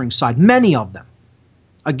 that nurturing side, many of them.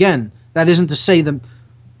 Again, that isn't to say the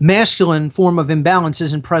masculine form of imbalance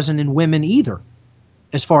isn't present in women either,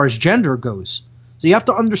 as far as gender goes. So you have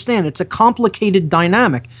to understand it's a complicated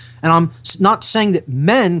dynamic, and I'm not saying that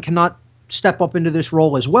men cannot step up into this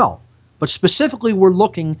role as well, but specifically we're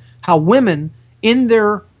looking how women in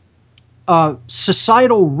their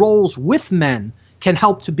societal roles with men can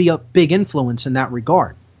help to be a big influence in that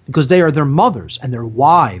regard, because they are their mothers and their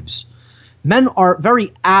wives. Men are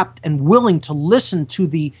very apt and willing to listen to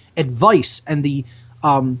the advice and the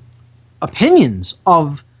opinions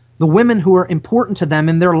of the women who are important to them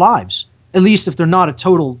in their lives, at least if they're not a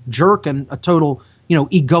total jerk and a total,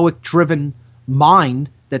 egoic-driven mind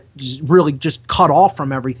that is really just cut off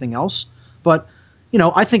from everything else. But,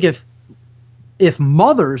 I think if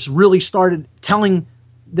mothers really started telling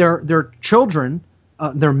their children,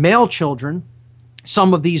 their male children,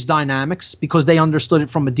 some of these dynamics because they understood it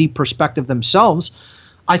from a deep perspective themselves,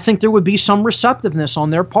 I think there would be some receptiveness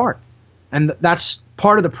on their part. And that's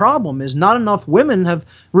part of the problem, is not enough women have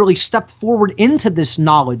really stepped forward into this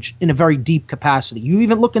knowledge in a very deep capacity. You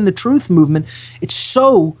even look in the truth movement, it's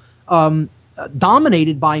so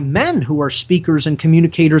dominated by men who are speakers and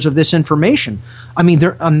communicators of this information. I mean,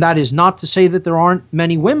 that is not to say that there aren't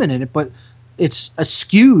many women in it, but it's a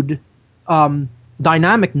skewed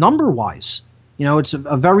dynamic number-wise. It's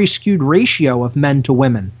a very skewed ratio of men to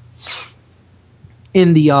women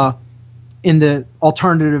in the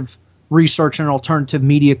alternative research and alternative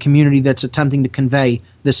media community that's attempting to convey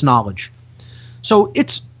this knowledge. So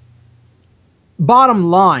it's bottom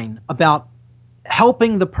line about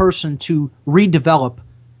helping the person to redevelop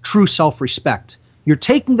true self-respect. You're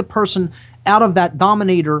taking the person out of that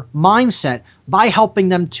dominator mindset by helping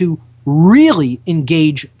them to really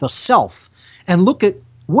engage the self and look at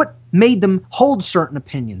what made them hold certain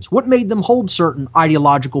opinions, what made them hold certain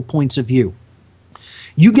ideological points of view.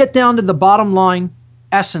 You get down to the bottom line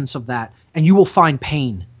essence of that, and you will find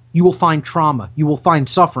pain. You will find trauma. You will find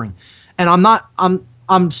suffering. And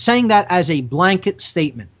I'm saying that as a blanket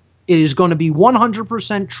statement. It is going to be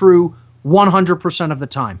 100% true 100% of the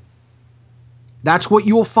time. That's what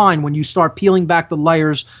you will find when you start peeling back the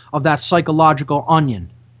layers of that psychological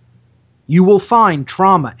onion. You will find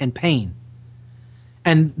trauma and pain.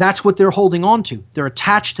 And that's what they're holding on to. They're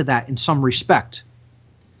attached to that in some respect.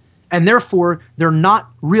 And therefore, they're not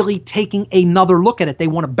really taking another look at it. They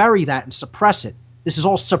want to bury that and suppress it This is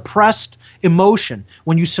all suppressed emotion.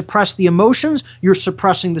 When you suppress the emotions, you're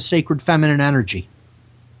suppressing the sacred feminine energy.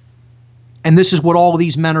 And this is what all of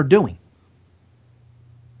these men are doing.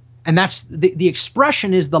 And that's the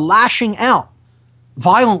expression is the lashing out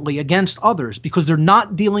violently against others because they're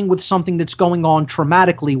not dealing with something that's going on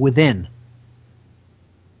traumatically within.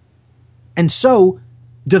 And so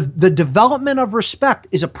the development of respect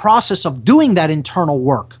is a process of doing that internal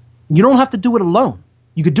work. You don't have to do it alone.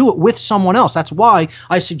 You could do it with someone else. That's why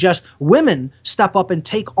I suggest women step up and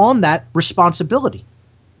take on that responsibility.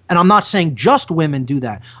 And I'm not saying just women do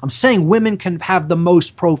that. I'm saying women can have the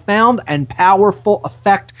most profound and powerful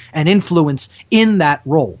effect and influence in that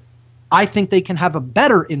role. I think they can have a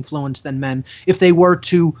better influence than men if they were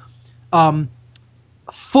to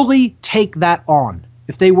fully take that on,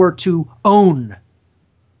 if they were to own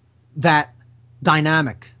that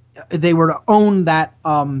dynamic, they were to own that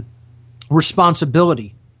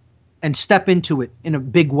responsibility and step into it in a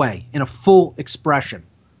big way, in a full expression.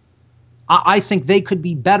 I think they could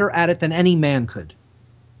be better at it than any man could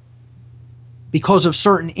because of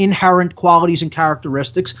certain inherent qualities and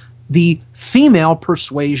characteristics the female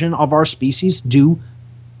persuasion of our species do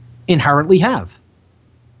inherently have.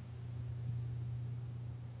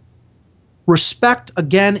 Respect,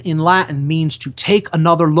 again, in Latin means to take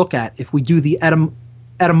another look at, if we do the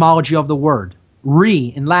etymology of the word.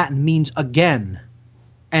 Re in Latin means again,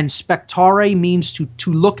 and spectare means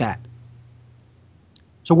to look at.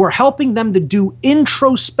 So we're helping them to do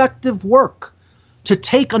introspective work, to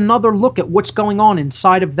take another look at what's going on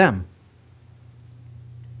inside of them.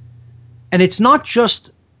 And it's not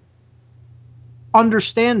just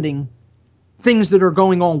understanding things that are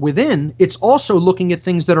going on within, it's also looking at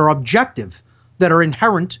things that are objective, that are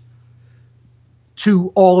inherent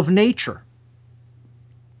to all of nature.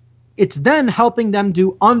 It's then helping them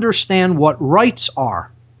to understand what rights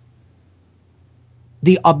are.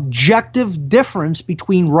 The objective difference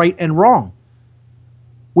between right and wrong,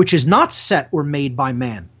 which is not set or made by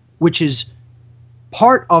man, which is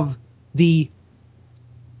part of the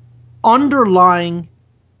underlying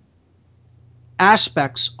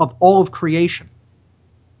aspects of all of creation.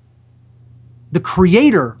 The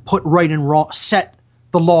Creator put right and wrong, set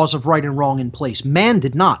the laws of right and wrong in place. Man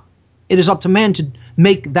did not. It is up to man to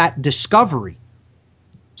make that discovery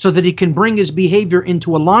so that he can bring his behavior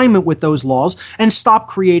into alignment with those laws and stop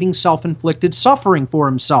creating self-inflicted suffering for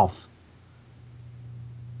himself.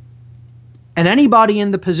 And anybody in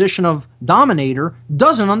the position of dominator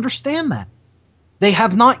doesn't understand that. They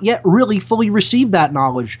have not yet really fully received that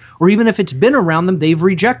knowledge, or even if it's been around them, they've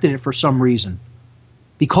rejected it for some reason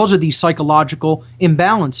because of these psychological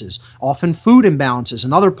imbalances, often food imbalances.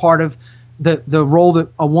 Another part of the role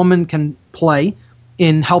that a woman can play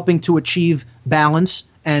in helping to achieve balance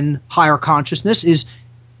and higher consciousness is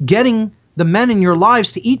getting the men in your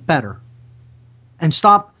lives to eat better and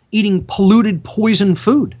stop eating polluted, poisoned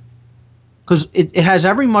food, because it has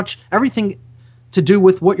everything to do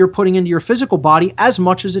with what you're putting into your physical body as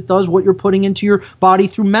much as it does what you're putting into your body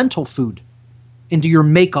through mental food, into your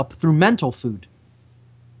makeup through mental food.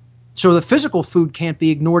 So the physical food can't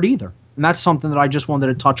be ignored either. And that's something that I just wanted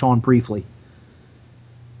to touch on briefly.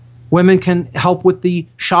 Women can help with the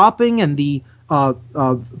shopping and the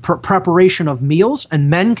preparation of meals, and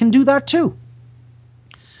men can do that too.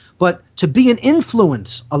 But to be an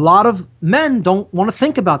influence, a lot of men don't want to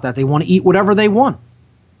think about that. They want to eat whatever they want.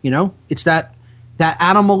 You know, it's that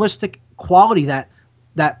animalistic quality, that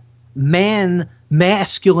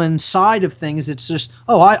masculine side of things. It's just,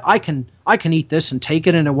 oh, I can eat this and take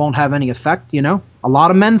it and it won't have any effect. You know, a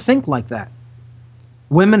lot of men think like that.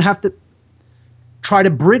 Women have to try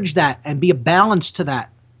to bridge that and be a balance to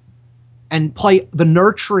that and play the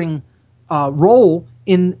nurturing role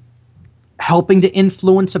in helping to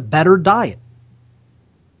influence a better diet.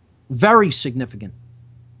 Very significant.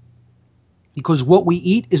 Because what we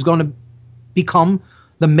eat is going to become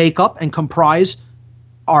the makeup and comprise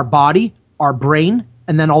our body, our brain,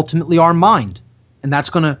 and then ultimately our mind. And that's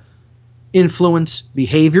going to influence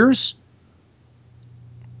behaviors.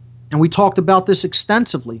 And we talked about this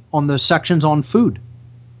extensively on the sections on food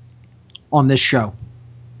on this show.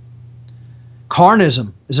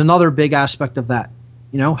 Carnism is another big aspect of that.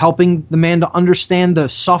 You know, helping the man to understand the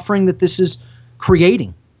suffering that this is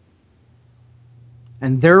creating.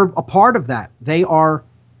 And they're a part of that. They are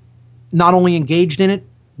not only engaged in it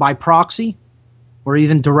by proxy, or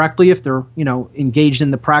even directly if they're, you know, engaged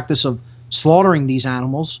in the practice of slaughtering these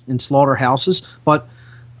animals in slaughterhouses, but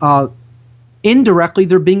indirectly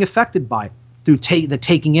they're being affected by it through the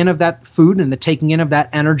taking in of that food and the taking in of that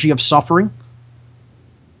energy of suffering.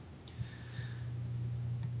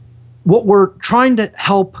 what we're trying to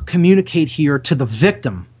help communicate here to the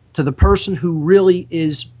victim, to the person who really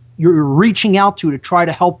is, you're reaching out to try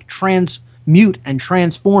to help transmute and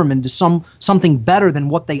transform into something better than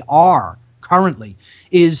what they are currently,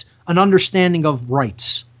 is an understanding of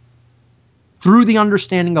rights. Through the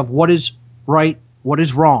understanding of what is right, what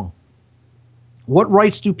is wrong. What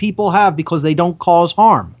rights do people have because they don't cause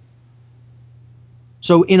harm?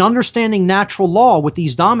 So in understanding natural law with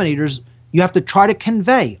these dominators, you have to try to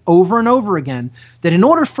convey over and over again that in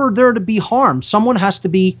order for there to be harm, someone has to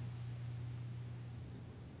be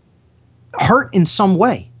hurt in some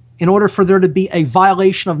way in order for there to be a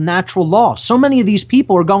violation of natural law. So many of these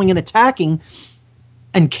people are going and attacking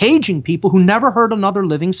and caging people who never hurt another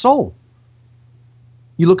living soul.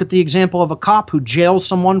 You look at the example of a cop who jails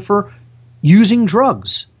someone for using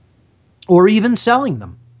drugs or even selling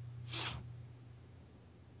them.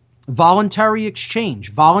 Voluntary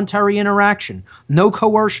exchange, voluntary interaction, no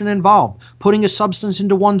coercion involved, putting a substance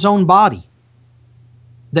into one's own body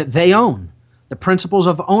that they own, the principles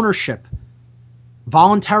of ownership,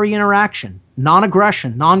 voluntary interaction,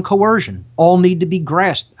 non-aggression, non-coercion, all need to be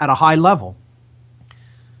grasped at a high level.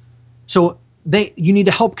 So you need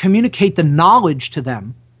to help communicate the knowledge to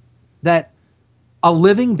them that a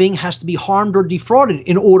living being has to be harmed or defrauded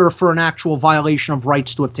in order for an actual violation of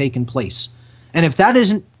rights to have taken place. And if that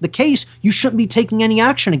isn't the case, you shouldn't be taking any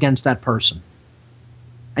action against that person.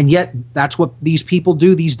 And yet, that's what these people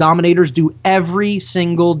do, these dominators do every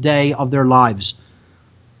single day of their lives.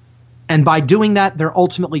 And by doing that, they're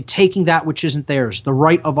ultimately taking that which isn't theirs, the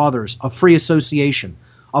right of others, of free association,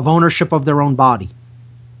 of ownership of their own body.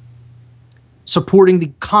 Supporting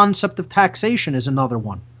the concept of taxation is another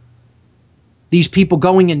one. These people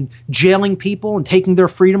going and jailing people and taking their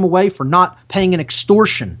freedom away for not paying an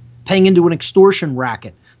extortion, paying into an extortion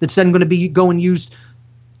racket that's then going to be used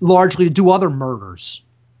largely to do other murders.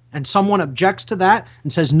 And someone objects to that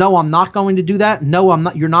and says, no, I'm not going to do that. No, I'm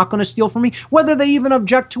not. You're not going to steal from me. Whether they even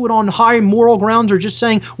object to it on high moral grounds or just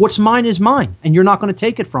saying, what's mine is mine, and you're not going to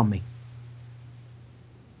take it from me.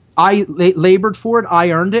 I labored for it,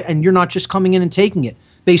 I earned it, and you're not just coming in and taking it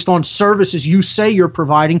based on services you say you're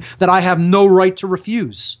providing that I have no right to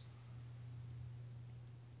refuse.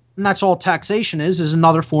 And that's all taxation is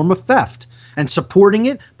another form of theft. And supporting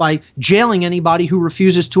it by jailing anybody who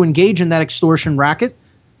refuses to engage in that extortion racket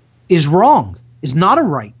is wrong, is not a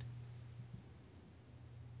right.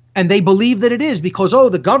 And they believe that it is because,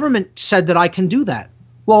 the government said that I can do that.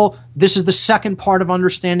 Well, this is the second part of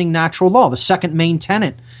understanding natural law. The second main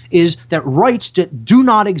tenet is that rights that do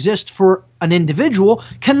not exist for an individual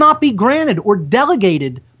cannot be granted or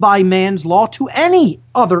delegated by man's law to any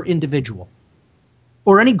other individual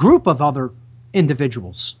or any group of other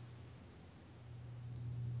individuals.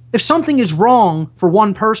 If something is wrong for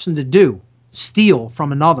one person to do, steal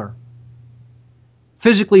from another,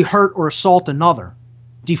 physically hurt or assault another,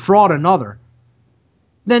 defraud another,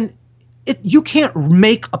 then you can't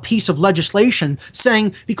make a piece of legislation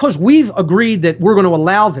saying, because we've agreed that we're going to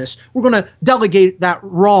allow this, we're going to delegate that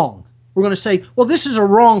wrong. We're going to say, well, this is a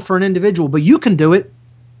wrong for an individual, but you can do it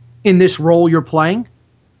in this role you're playing.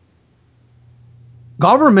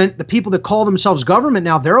 Government, the people that call themselves government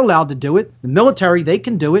now, they're allowed to do it. The military, they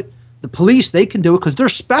can do it. The police, they can do it because they're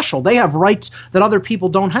special. They have rights that other people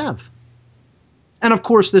don't have. And of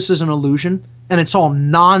course, this is an illusion, and it's all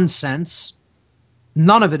nonsense.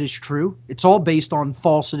 None of it is true. It's all based on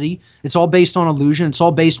falsity. It's all based on illusion. It's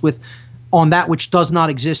all based on that which does not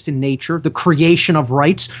exist in nature, the creation of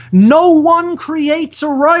rights. No one creates a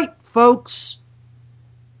right, folks.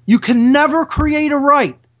 You can never create a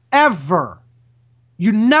right, ever.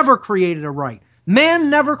 You never created a right. Man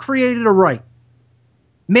never created a right.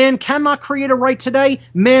 Man cannot create a right today.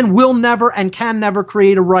 Man will never and can never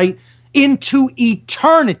create a right into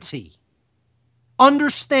eternity.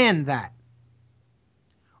 Understand that.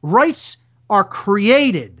 Rights are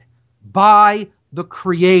created by the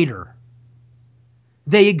Creator.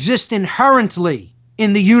 They exist inherently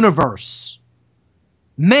in the universe.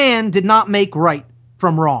 Man did not make right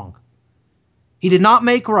from wrong. He did not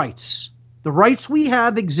make rights. The rights we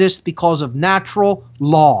have exist because of natural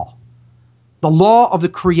law. The law of the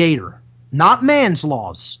Creator, not man's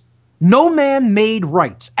laws. No man made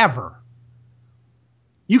rights, ever.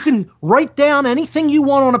 You can write down anything you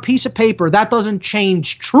want on a piece of paper. That doesn't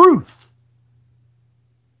change truth.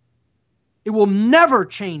 It will never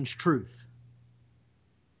change truth.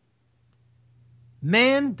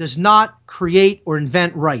 Man does not create or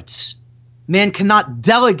invent rights. Man cannot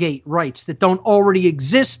delegate rights that don't already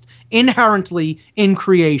exist inherently in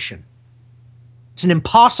creation. It's an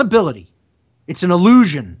impossibility. It's an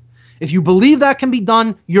illusion. If you believe that can be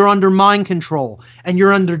done, you're under mind control and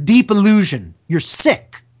you're under deep illusion. You're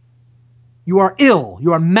sick. You are ill.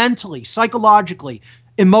 You are mentally, psychologically,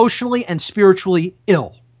 emotionally, and spiritually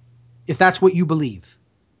ill, if that's what you believe.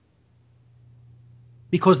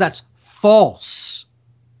 Because that's false.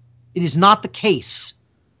 It is not the case.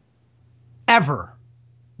 Ever.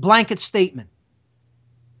 Blanket statement.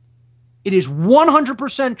 It is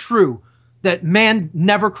 100% true that man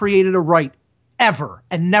never created a right, ever,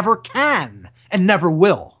 and never can, and never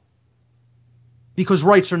will. Because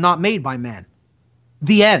rights are not made by man.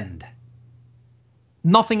 The end.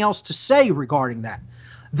 Nothing else to say regarding that.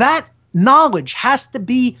 That knowledge has to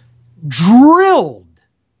be drilled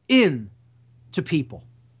in to people.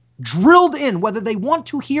 Drilled in, whether they want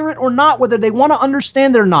to hear it or not, whether they want to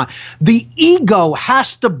understand it or not. The ego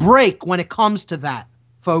has to break when it comes to that,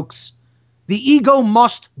 folks. The ego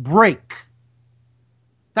must break.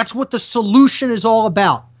 That's what the solution is all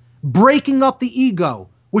about. Breaking up the ego,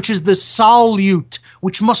 which is the solute,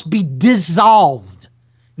 which must be dissolved.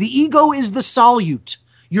 The ego is the solute.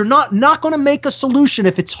 You're not going to make a solution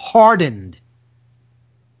if it's hardened.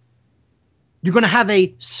 You're going to have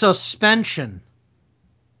a suspension.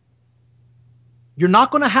 You're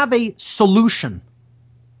not going to have a solution.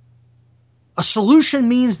 A solution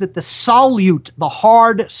means that the solute, the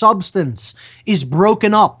hard substance, is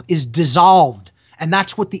broken up, is dissolved. And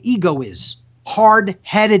that's what the ego is.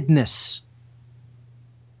 Hard-headedness.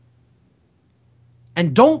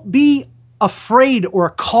 And don't be afraid or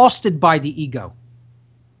accosted by the ego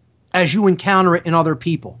as you encounter it in other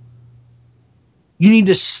people. You need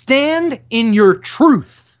to stand in your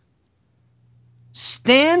truth.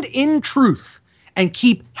 Stand in truth and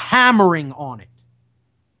keep hammering on it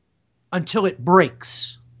until it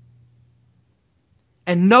breaks.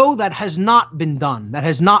 And know that has not been done, that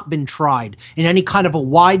has not been tried in any kind of a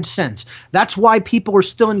wide sense. That's why people are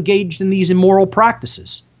still engaged in these immoral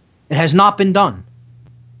practices. It has not been done.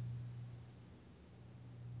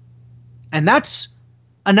 And that's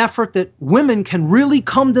an effort that women can really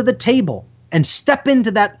come to the table and step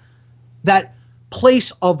into that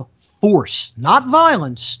place of force, not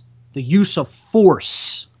violence, the use of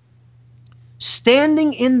force.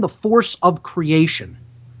 Standing in the force of creation,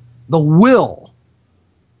 the will,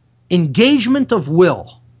 engagement of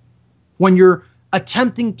will, when you're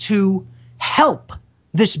attempting to help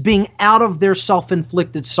this being out of their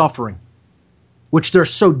self-inflicted suffering, which they're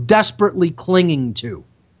so desperately clinging to.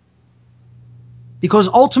 Because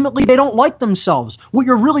ultimately they don't like themselves. What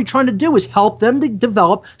you're really trying to do is help them to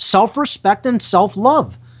develop self-respect and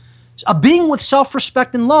self-love. A being with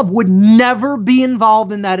self-respect and love would never be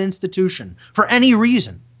involved in that institution for any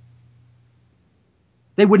reason.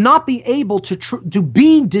 They would not be able to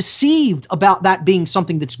be deceived about that being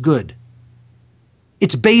something that's good.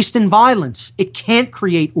 It's based in violence. It can't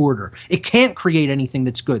create order. It can't create anything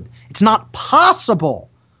that's good. It's not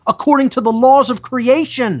possible according to the laws of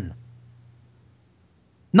creation.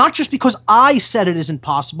 Not just because I said it isn't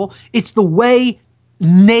possible. It's the way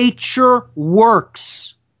nature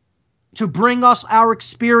works to bring us our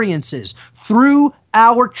experiences through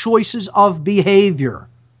our choices of behavior.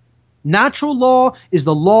 Natural law is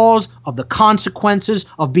the laws of the consequences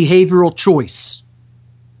of behavioral choice.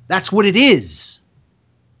 That's what it is.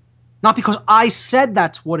 Not because I said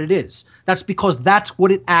that's what it is. That's because that's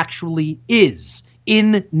what it actually is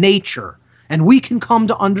in nature. And we can come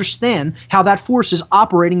to understand how that force is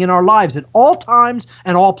operating in our lives at all times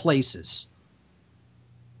and all places.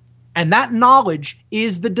 And that knowledge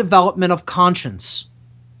is the development of conscience,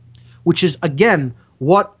 which is, again,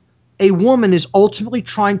 what a woman is ultimately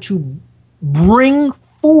trying to bring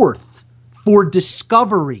forth for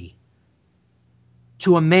discovery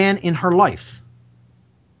to a man in her life.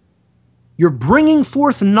 You're bringing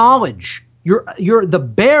forth knowledge. You're the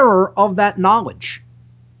bearer of that knowledge,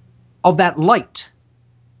 of that light.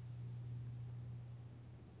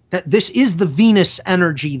 That this is the Venus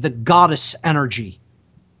energy, the goddess energy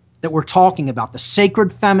that we're talking about, the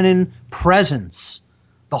sacred feminine presence,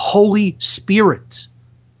 the Holy Spirit.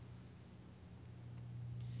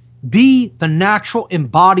 Be the natural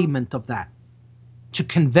embodiment of that to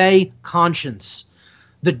convey conscience,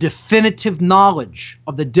 the definitive knowledge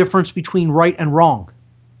of the difference between right and wrong.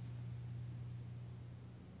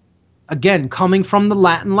 Again, coming from the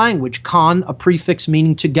Latin language, con, a prefix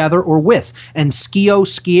meaning together or with, and scio,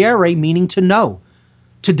 sciere, meaning to know.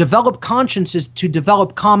 To develop conscience is to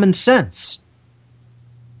develop common sense.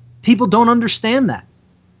 People don't understand that.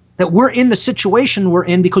 That we're in the situation we're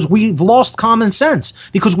in because we've lost common sense,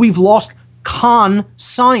 because we've lost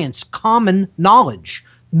science, common knowledge,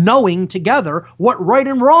 knowing together what right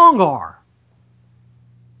and wrong are.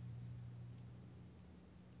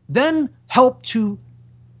 then help to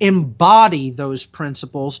embody those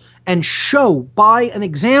principles and show by an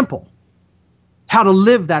example how to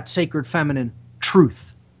live that sacred feminine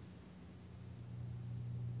truth.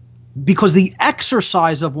 Because the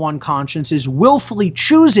exercise of one conscience is willfully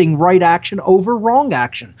choosing right action over wrong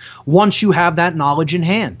action once you have that knowledge in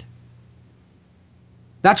hand.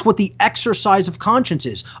 That's what the exercise of conscience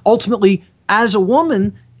is. Ultimately, as a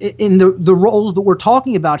woman, in the role that we're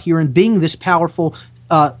talking about here and being this powerful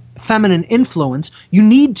feminine influence, you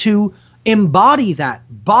need to embody that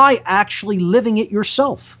by actually living it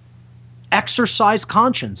yourself. Exercise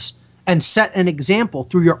conscience and set an example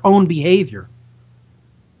through your own behavior.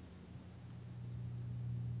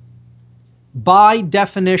 By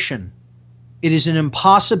definition, it is an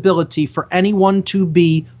impossibility for anyone to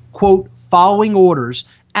be, quote, following orders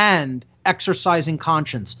and exercising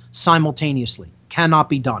conscience simultaneously. Cannot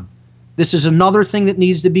be done. This is another thing that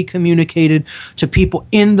needs to be communicated to people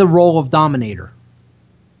in the role of dominator.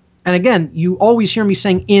 And again, you always hear me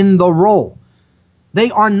saying in the role.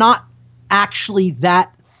 They are not actually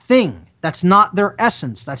that thing. That's not their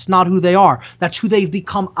essence. That's not who they are. That's who they've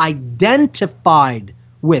become identified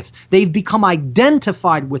with. They've become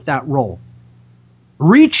identified with that role.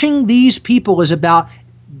 Reaching these people is about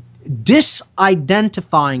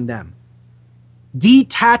disidentifying them,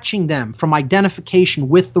 detaching them from identification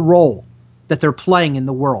with the role that they're playing in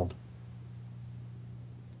the world.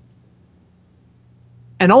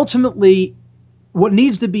 And ultimately, what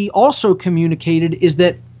needs to be also communicated is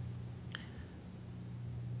that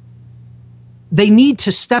they need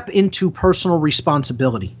to step into personal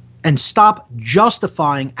responsibility and stop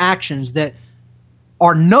justifying actions that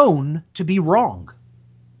are known to be wrong.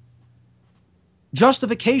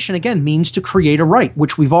 Justification, again, means to create a right,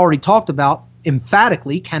 which we've already talked about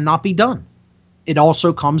emphatically cannot be done. It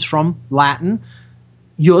also comes from Latin.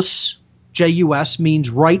 Jus, J-U-S, means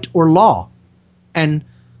right or law. And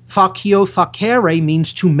facio facere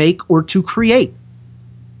means to make or to create.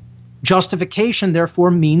 Justification,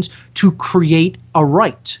 therefore, means to create a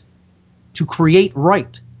right. To create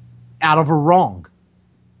right out of a wrong.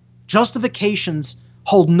 Justifications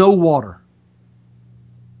hold no water.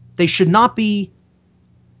 They should not be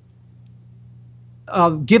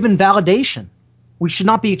given validation. We should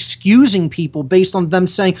not be excusing people based on them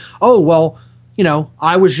saying, oh, well,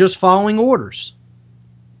 I was just following orders.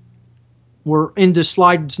 We're into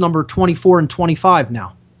slides number 24 and 25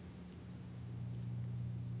 now.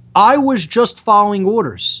 I was just following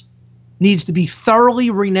orders needs to be thoroughly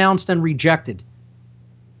renounced and rejected,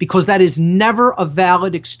 because that is never a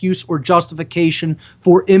valid excuse or justification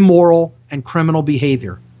for immoral and criminal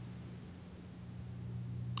behavior.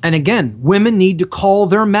 And again, women need to call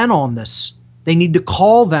their men on this. They need to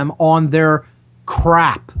call them on their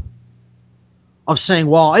crap of saying,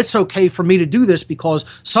 well, it's okay for me to do this because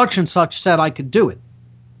such and such said I could do it.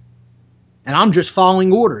 And I'm just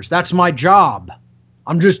following orders. That's my job.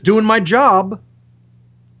 I'm just doing my job.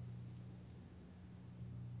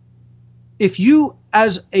 If you,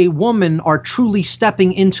 as a woman, are truly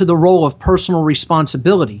stepping into the role of personal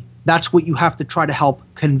responsibility, that's what you have to try to help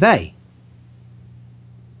convey.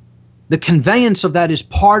 The conveyance of that is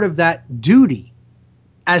part of that duty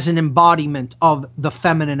as an embodiment of the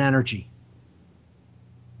feminine energy,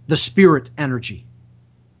 the spirit energy.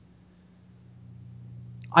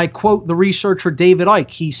 I quote the researcher David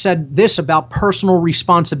Icke. He said this about personal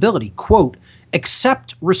responsibility, quote,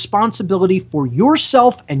 accept responsibility for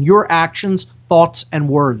yourself and your actions, thoughts, and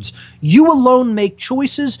words. You alone make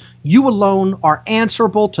choices. You alone are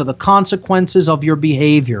answerable to the consequences of your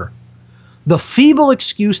behavior. The feeble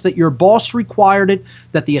excuse that your boss required it,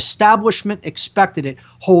 that the establishment expected it,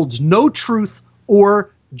 holds no truth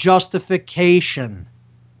or justification.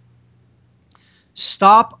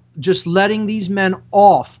 Stop just letting these men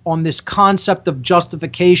off on this concept of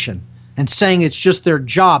justification and saying it's just their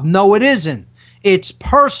job. No, it isn't. It's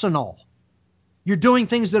personal. You're doing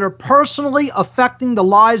things that are personally affecting the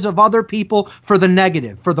lives of other people for the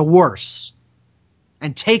negative, for the worse,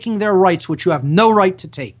 and taking their rights, which you have no right to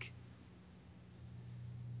take.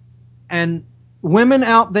 And women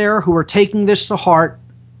out there who are taking this to heart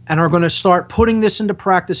and are going to start putting this into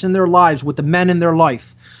practice in their lives with the men in their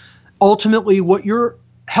life, ultimately what you're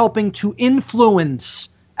helping to influence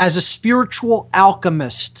as a spiritual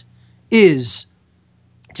alchemist is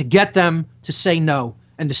to get them to say no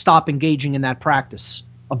and to stop engaging in that practice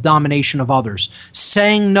of domination of others.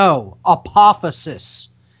 Saying no, apophasis,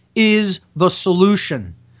 is the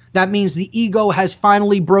solution. That means the ego has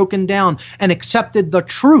finally broken down and accepted the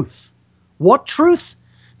truth. What truth?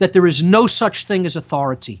 That there is no such thing as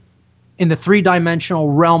authority in the three-dimensional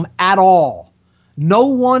realm at all. No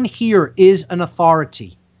one here is an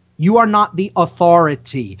authority. You are not the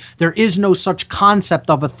authority. There is no such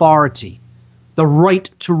concept of authority, the right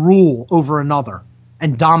to rule over another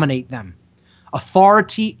and dominate them.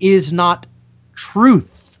 Authority is not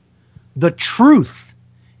truth. The truth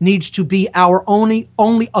needs to be our only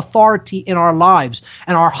authority in our lives,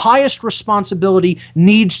 and our highest responsibility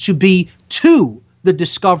needs to be to the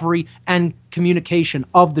discovery and communication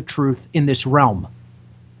of the truth in this realm.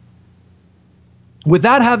 With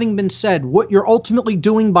that having been said, what you're ultimately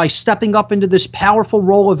doing by stepping up into this powerful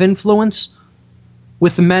role of influence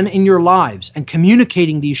with the men in your lives and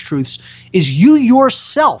communicating these truths is you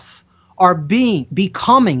yourself are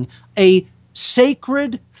becoming a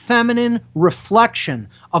sacred feminine reflection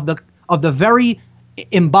of the very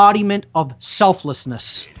embodiment of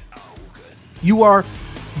selflessness. You are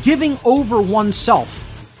giving over oneself,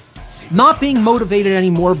 not being motivated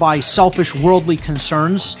anymore by selfish worldly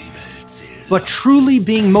concerns, but truly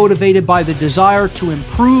being motivated by the desire to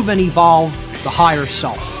improve and evolve the higher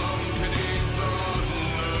self.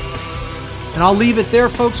 And I'll leave it there,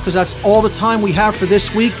 folks, because that's all the time we have for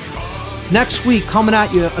this week. Next week, coming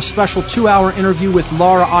at you, a special 2-hour interview with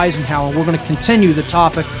Laura Eisenhower. We're going to continue the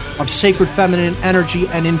topic of sacred feminine energy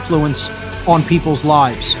and influence on people's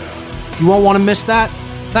lives. You won't want to miss that.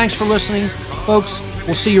 Thanks for listening, folks.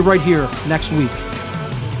 We'll see you right here next week.